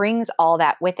 it brings all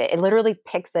that with it. It literally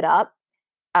picks it up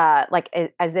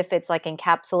as if it's like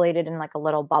encapsulated in like a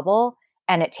little bubble,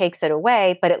 and it takes it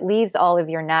away, but it leaves all of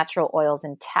your natural oils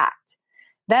intact.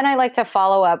 Then I like to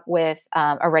follow up with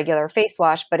a regular face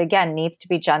wash, but again, needs to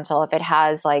be gentle. If it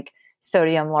has like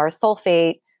sodium lauryl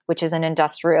sulfate, which is an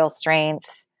industrial strength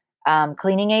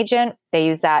cleaning agent, they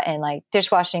use that in like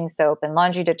dishwashing soap and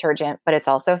laundry detergent, but it's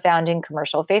also found in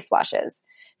commercial face washes.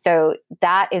 So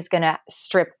that is going to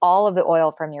strip all of the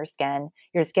oil from your skin.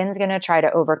 Your skin's going to try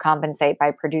to overcompensate by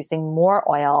producing more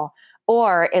oil,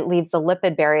 or it leaves the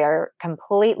lipid barrier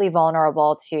completely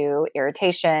vulnerable to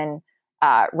irritation,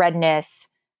 redness,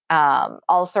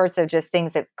 all sorts of just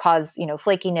things that cause,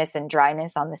 flakiness and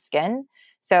dryness on the skin.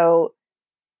 So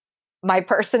my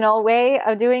personal way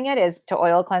of doing it is to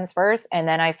oil cleanse first, and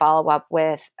then I follow up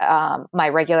with my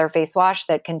regular face wash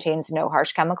that contains no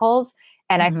harsh chemicals.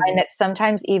 And I find that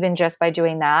sometimes even just by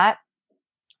doing that,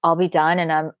 I'll be done,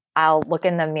 and I'll look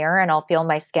in the mirror and I'll feel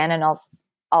my skin, and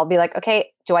I'll be like,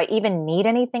 okay, do I even need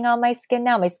anything on my skin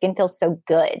now? My skin feels so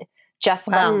good just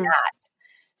from that.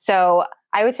 So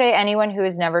I would say anyone who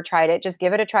has never tried it, just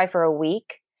give it a try for a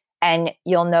week, and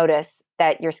you'll notice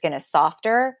that your skin is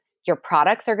softer. Your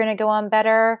products are going to go on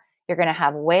better. You're going to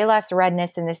have way less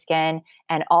redness in the skin,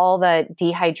 and all the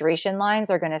dehydration lines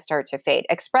are going to start to fade.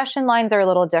 Expression lines are a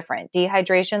little different.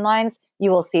 Dehydration lines, you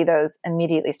will see those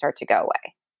immediately start to go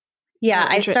away. Yeah,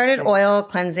 I started oil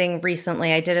cleansing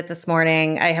recently. I did it this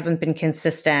morning. I haven't been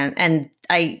consistent, and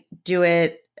I do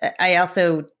it. I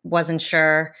also wasn't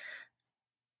sure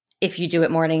if you do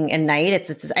it morning and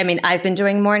night. I've been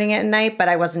doing morning and night, but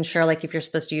I wasn't sure if you're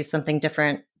supposed to use something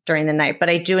different during the night. But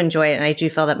I do enjoy it, and I do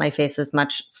feel that my face is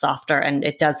much softer and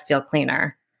it does feel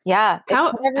cleaner. Yeah,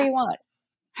 it's whatever you want.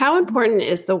 How important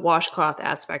is the washcloth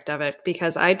aspect of it?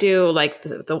 Because I do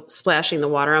the splashing the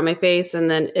water on my face, and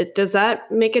then does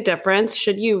that make a difference?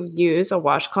 Should you use a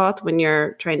washcloth when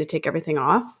you're trying to take everything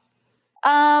off?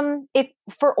 If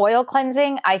for oil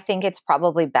cleansing, I think it's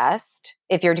probably best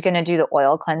if you're going to do the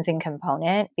oil cleansing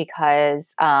component,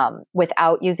 because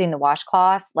without using the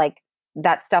washcloth,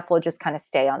 that stuff will just kind of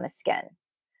stay on the skin.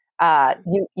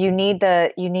 You need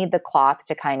the cloth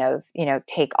to kind of,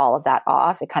 take all of that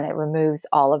off. It kind of removes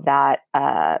all of that,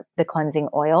 the cleansing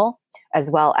oil,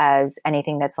 as well as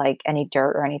anything that's any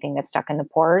dirt or anything that's stuck in the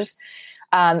pores.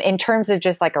 In terms of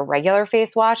just a regular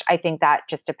face wash, I think that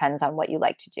just depends on what you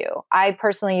like to do. I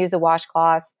personally use a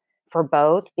washcloth for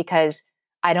both because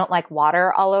I don't like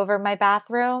water all over my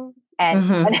bathroom. And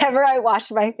whenever I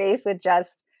wash my face with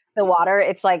just the water,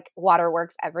 it's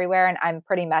waterworks everywhere, and I'm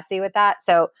pretty messy with that.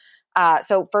 So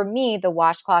for me, the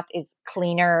washcloth is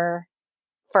cleaner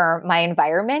for my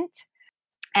environment.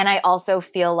 And I also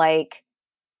feel like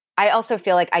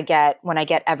when I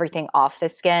get everything off the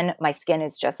skin, my skin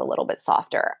is just a little bit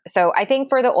softer. So I think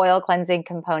for the oil cleansing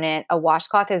component, a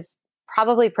washcloth is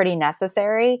probably pretty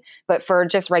necessary, but for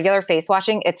just regular face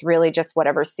washing, it's really just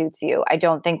whatever suits you. I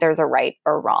don't think there's a right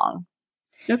or wrong.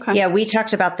 Okay. Yeah, we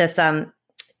talked about this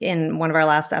in one of our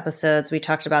last episodes. We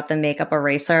talked about the makeup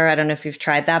eraser. I don't know if you've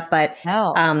tried that, but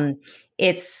no.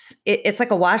 It's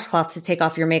like a washcloth to take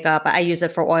off your makeup. I use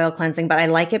it for oil cleansing, but I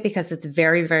like it because it's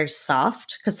very, very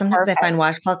soft. Because sometimes I find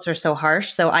washcloths are so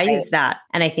harsh. So I use that,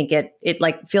 and I think it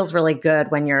feels really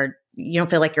good when you don't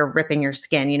feel like you're ripping your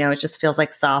skin. It just feels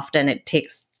soft, and it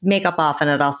takes makeup off. And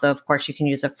it also, of course, you can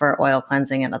use it for oil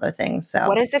cleansing and other things. So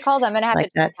what is it called? I'm going to have to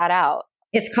check that out.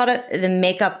 It's called the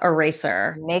makeup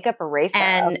eraser. Makeup eraser.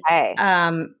 And okay.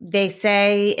 They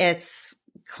say it's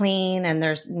clean and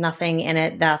there's nothing in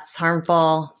it that's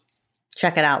harmful.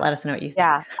 Check it out. Let us know what you think.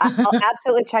 Yeah, I'll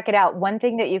absolutely check it out. One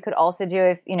thing that you could also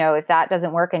do if that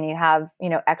doesn't work and you have,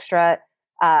 extra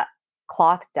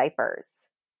cloth diapers,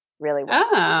 really well.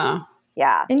 Oh,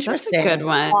 yeah. Interesting. That's a good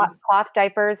one. Cloth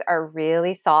diapers are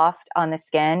really soft on the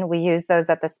skin. We use those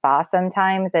at the spa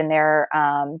sometimes, and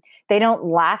they don't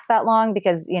last that long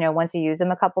because, once you use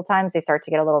them a couple times, they start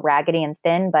to get a little raggedy and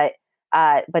thin, but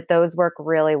those work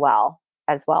really well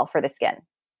as well for the skin.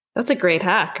 That's a great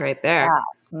hack right there. Yeah.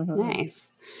 Mm-hmm. Nice.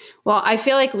 Well, I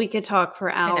feel like we could talk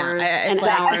for hours and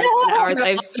hours and hours. I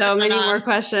have so many more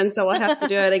questions, so we'll have to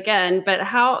do it again. But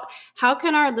how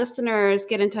can our listeners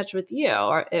get in touch with you?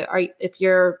 Or if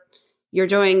you're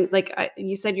doing,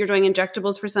 you said you're doing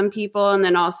injectables for some people, and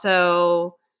then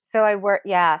also... So I work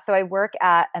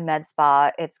at a med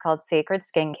spa. It's called Sacred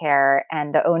Skincare,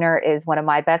 and the owner is one of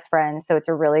my best friends. So it's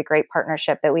a really great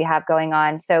partnership that we have going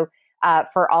on. So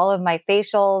for all of my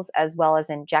facials as well as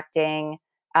injecting,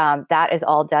 that is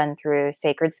all done through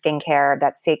Sacred Skincare.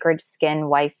 That's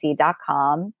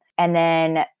sacredskinyc.com. And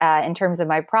then in terms of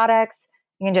my products,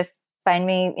 you can just find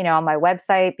me, on my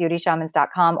website,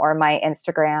 BeautyShamans.com, or my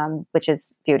Instagram, which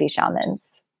is BeautyShamans.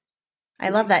 I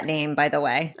love that name, by the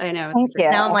way. I know. Thank you.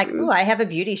 Now I'm like, ooh, I have a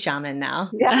beauty shaman now.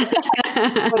 Yeah.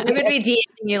 We would be DMing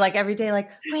you every day,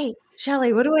 wait,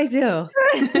 Shelly, what do I do?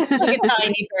 You can tell I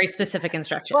need very specific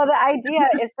instructions. Well, the idea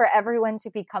is for everyone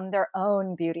to become their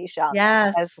own beauty shaman.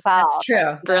 Yes, as well. That's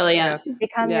true. Brilliant.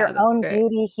 Become your own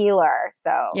beauty healer.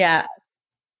 So yeah.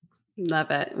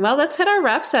 Love it. Well, let's hit our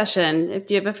wrap session.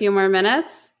 Do you have a few more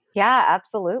minutes? Yeah,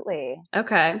 absolutely.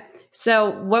 Okay.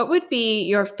 So what would be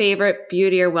your favorite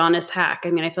beauty or wellness hack?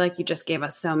 I mean, I feel like you just gave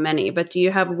us so many, but do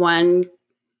you have one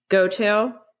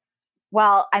go-to?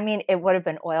 Well, I mean, it would have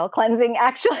been oil cleansing,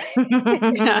 actually.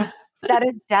 Yeah. That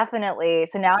is definitely.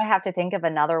 So now I have to think of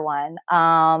another one.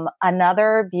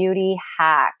 Another beauty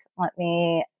hack. Let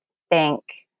me think.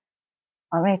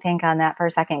 Let me think on that for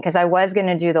a second, because I was going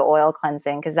to do the oil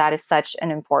cleansing because that is such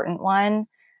an important one.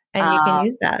 And you can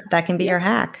use that. That can be your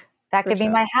hack. That could be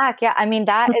my hack. Yeah. I mean,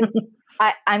 that is,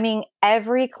 I mean,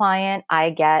 every client I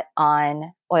get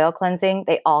on oil cleansing,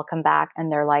 they all come back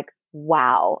and they're like,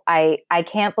 wow, I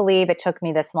can't believe it took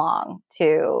me this long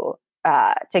to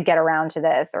get around to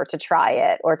this or to try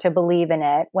it or to believe in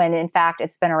it when in fact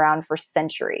it's been around for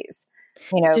centuries.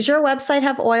 You know, Does your website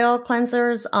have oil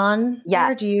cleansers on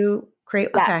there? Do you create?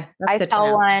 Yes. Okay. I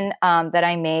sell one that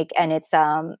I make, and it's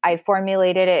I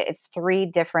formulated it. It's 3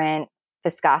 different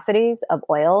viscosities of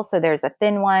oil. So there's a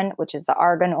thin one, which is the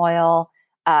argan oil.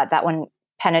 That one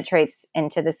penetrates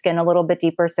into the skin a little bit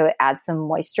deeper, so it adds some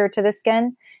moisture to the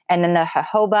skin. And then the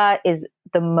jojoba is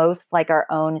the most like our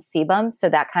own sebum. So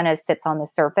that kind of sits on the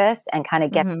surface and kind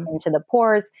of gets into the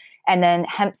pores. And then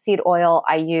hemp seed oil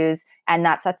I use, and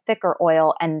that's a thicker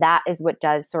oil. And that is what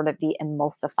does sort of the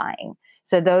emulsifying.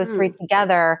 So those 3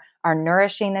 together are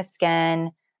nourishing the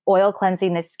skin, oil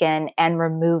cleansing the skin, and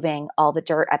removing all the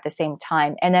dirt at the same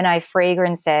time. And then I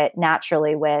fragrance it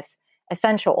naturally with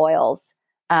essential oils,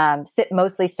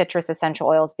 mostly citrus essential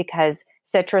oils, because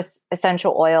citrus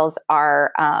essential oils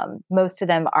are, most of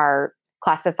them are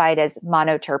classified as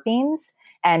monoterpenes.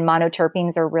 And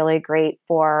monoterpenes are really great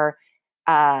for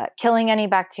killing any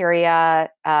bacteria,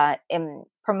 in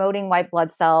promoting white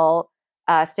blood cell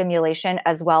stimulation,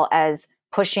 as well as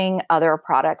pushing other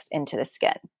products into the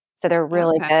skin. So they're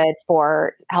really good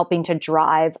for helping to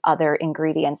drive other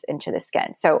ingredients into the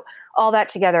skin. So all that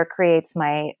together creates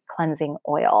my cleansing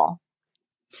oil.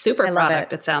 Super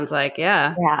product, it sounds like.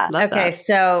 Yeah. Love that.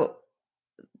 So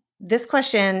this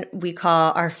question we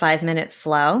call our 5-minute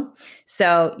flow.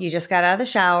 So you just got out of the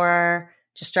shower,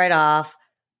 just dried off.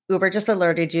 Uber just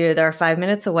alerted you they're 5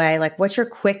 minutes away. Like, what's your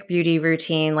quick beauty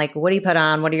routine? Like, what do you put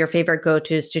on? What are your favorite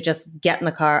go-tos to just get in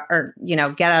the car or,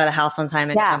 get out of the house on time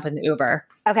and jump in the Uber?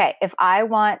 Okay. If I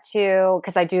want to,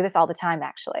 because I do this all the time,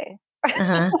 actually.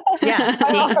 Yeah.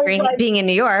 Being in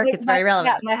New York, it's very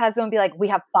relevant. Yeah, my husband would be like, we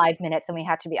have 5 minutes and we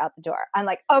have to be out the door. I'm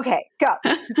like, okay, go.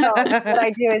 So what I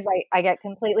do is I get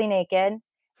completely naked.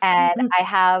 And I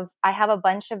have a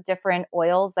bunch of different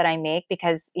oils that I make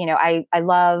because, I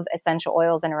love essential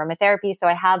oils and aromatherapy. So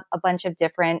I have a bunch of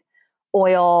different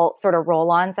oil sort of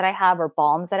roll-ons that I have or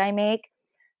balms that I make.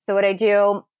 So what I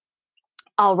do,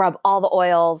 I'll rub all the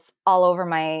oils all over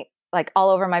my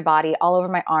body, all over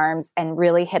my arms, and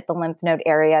really hit the lymph node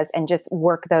areas and just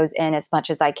work those in as much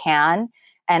as I can.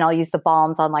 And I'll use the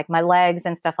balms on like my legs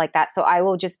and stuff like that. So I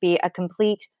will just be a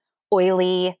complete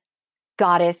oily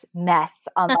goddess mess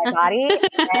on my body.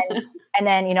 And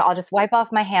then, I'll just wipe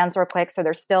off my hands real quick. So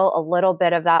there's still a little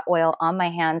bit of that oil on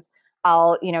my hands.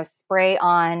 I'll, spray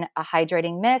on a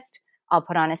hydrating mist. I'll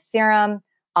put on a serum.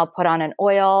 I'll put on an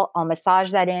oil. I'll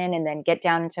massage that in and then get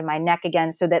down into my neck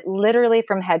again so that literally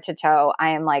from head to toe, I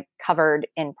am like covered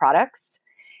in products.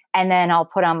 And then I'll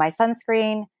put on my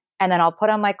sunscreen and then I'll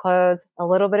put on my clothes, a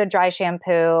little bit of dry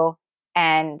shampoo,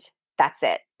 and that's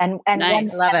it. And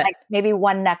nice. Love it. Like maybe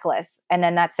one necklace, and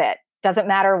then that's it. Doesn't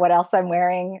matter what else I'm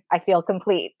wearing. I feel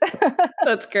complete.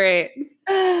 That's great.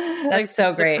 That's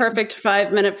so great. Perfect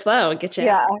 5-minute flow. Get you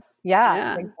out.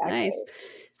 Yeah. Exactly. Nice.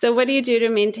 So what do you do to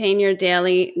maintain your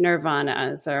daily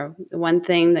nirvana? Is there one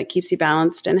thing that keeps you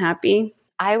balanced and happy?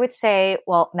 I would say,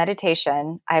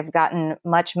 meditation. I've gotten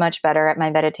much, much better at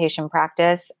my meditation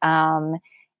practice.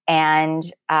 And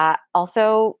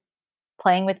also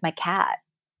playing with my cat.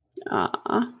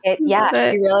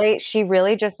 She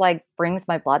really just like brings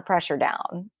my blood pressure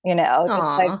down,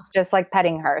 just like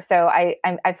petting her. So I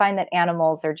find that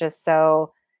animals are just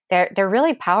so, they're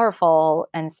really powerful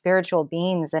and spiritual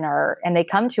beings and they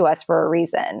come to us for a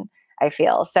reason, I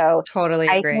feel. So totally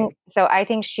agree. I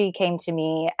think she came to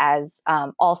me as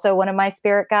also one of my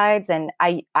spirit guides, and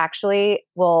I actually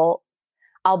I'll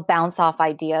bounce off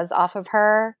ideas off of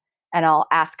her. And I'll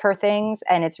ask her things,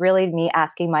 and it's really me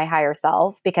asking my higher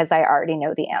self because I already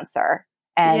know the answer.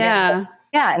 And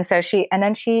and so she,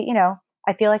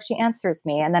 I feel like she answers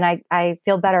me, and then I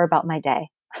feel better about my day.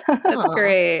 That's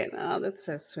great. Oh, that's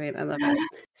so sweet. I love it.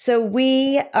 So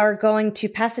we are going to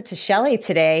pass it to Shelly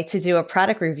today to do a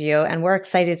product review, and we're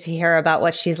excited to hear about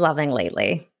what she's loving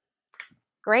lately.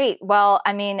 Great. Well,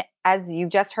 I mean, as you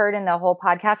just heard in the whole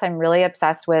podcast, I'm really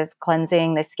obsessed with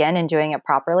cleansing the skin and doing it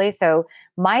properly. So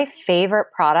My favorite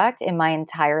product in my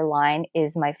entire line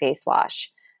is my face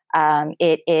wash.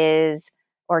 It is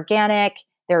organic.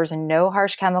 There's no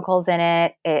harsh chemicals in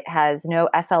it. It has no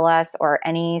SLS or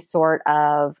any sort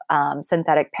of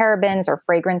synthetic parabens or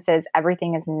fragrances.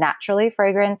 Everything is naturally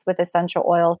fragranced with essential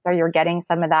oil. So you're getting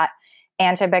some of that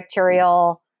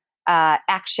antibacterial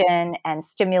action and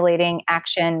stimulating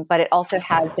action, but it also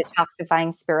has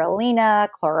detoxifying spirulina,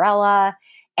 chlorella,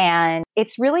 and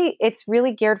it's really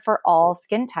geared for all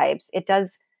skin types. It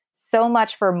does so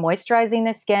much for moisturizing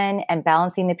the skin and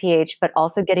balancing the pH, but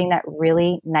also getting that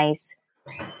really nice,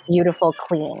 beautiful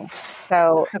clean.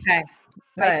 So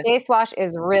my face wash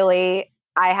is really,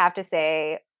 I have to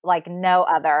say, like no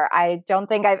other. I don't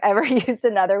think I've ever used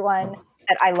another one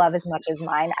that I love as much as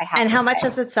mine. And how much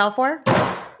does it sell for?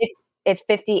 It's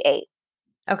 $58.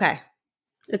 Okay.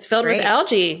 It's filled with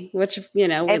algae, which, we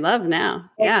love now.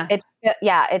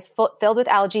 It's filled with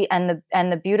algae, and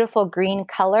the beautiful green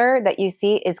color that you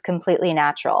see is completely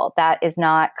natural. That is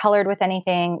not colored with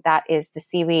anything. That is the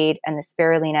seaweed and the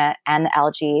spirulina and the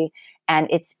algae. And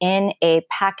it's in a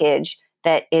package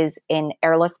that is an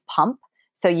airless pump.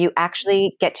 So you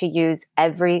actually get to use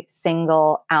every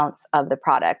single ounce of the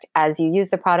product. As you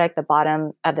use the product, the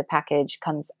bottom of the package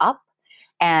comes up.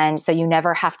 And so you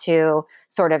never have to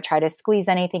sort of try to squeeze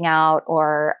anything out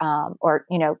or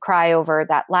cry over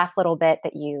that last little bit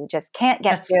that you just can't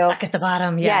get to. Stuck at the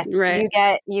bottom. Yeah. Yes,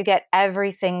 right. You get every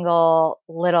single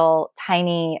little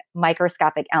tiny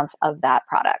microscopic ounce of that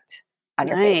product on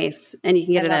your face. And you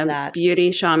can get it at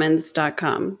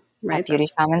BeautyShamans.com. Right. At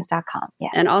BeautyShamans.com. Yeah.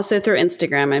 And also through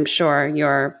Instagram, I'm sure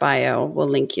your bio will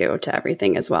link you to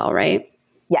everything as well, right?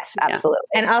 Yes, absolutely.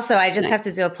 Yeah. And also, I just have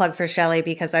to do a plug for Shelly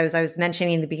because I was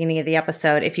mentioning in the beginning of the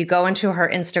episode, if you go into her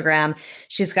Instagram,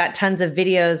 she's got tons of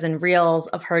videos and reels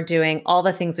of her doing all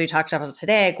the things we talked about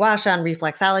today, gua sha and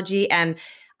reflexology. And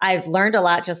I've learned a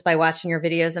lot just by watching your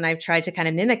videos, and I've tried to kind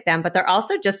of mimic them, but they're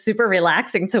also just super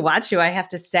relaxing to watch you. I have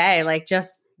to say, like,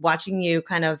 just watching you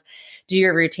kind of do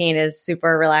your routine is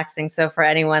super relaxing. So for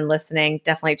anyone listening,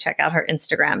 definitely check out her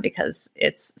Instagram because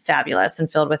it's fabulous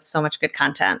and filled with so much good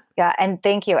content. Yeah. And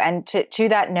thank you. And to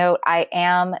that note, I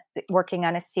am working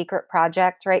on a secret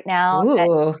project right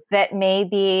now that may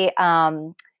be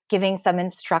giving some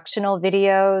instructional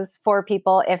videos for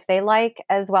people if they like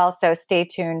as well. So stay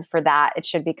tuned for that. It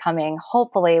should be coming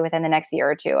hopefully within the next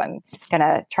year or two. I'm going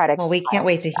to try to. Well, we can't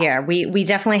wait to hear. We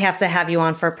definitely have to have you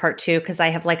on for part 2 because I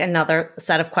have like another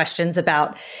set of questions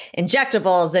about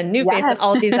injectables and new face and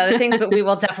all of these other things. But we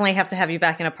will definitely have to have you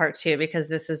back in a part 2 because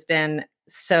this has been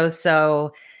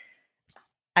so,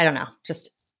 I don't know,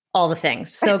 just all the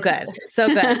things. So good. So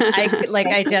good.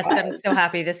 I'm so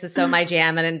happy. This is so my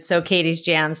jam and it's so Katie's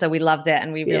jam. So we loved it.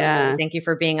 And we really thank you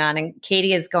for being on. And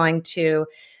Katie is going to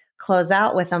close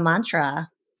out with a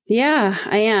mantra. Yeah,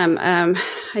 I am.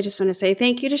 I just want to say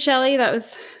thank you to Shelly. That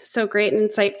was so great and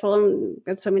insightful and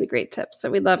got so many great tips. So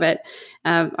we love it.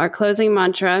 Our closing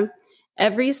mantra: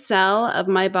 every cell of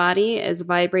my body is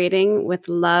vibrating with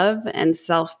love and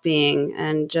self-being.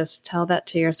 And just tell that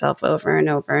to yourself over and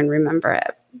over and remember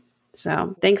it.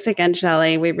 So thanks again,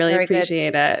 Shelly. We really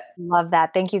appreciate it. Love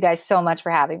that. Thank you guys so much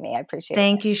for having me. I appreciate it.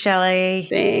 Thank you, Shelly.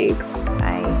 Thanks.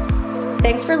 Bye.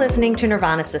 Thanks for listening to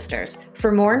Nirvana Sisters.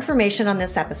 For more information on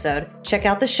this episode, check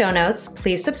out the show notes,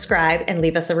 please subscribe, and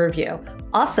leave us a review.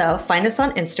 Also, find us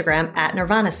on Instagram at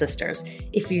Nirvana Sisters.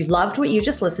 If you loved what you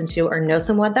just listened to or know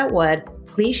someone that would,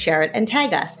 please share it and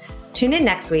tag us. Tune in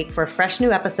next week for a fresh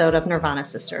new episode of Nirvana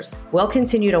Sisters. We'll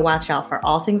continue to watch out for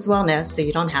all things wellness so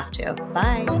you don't have to.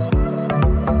 Bye.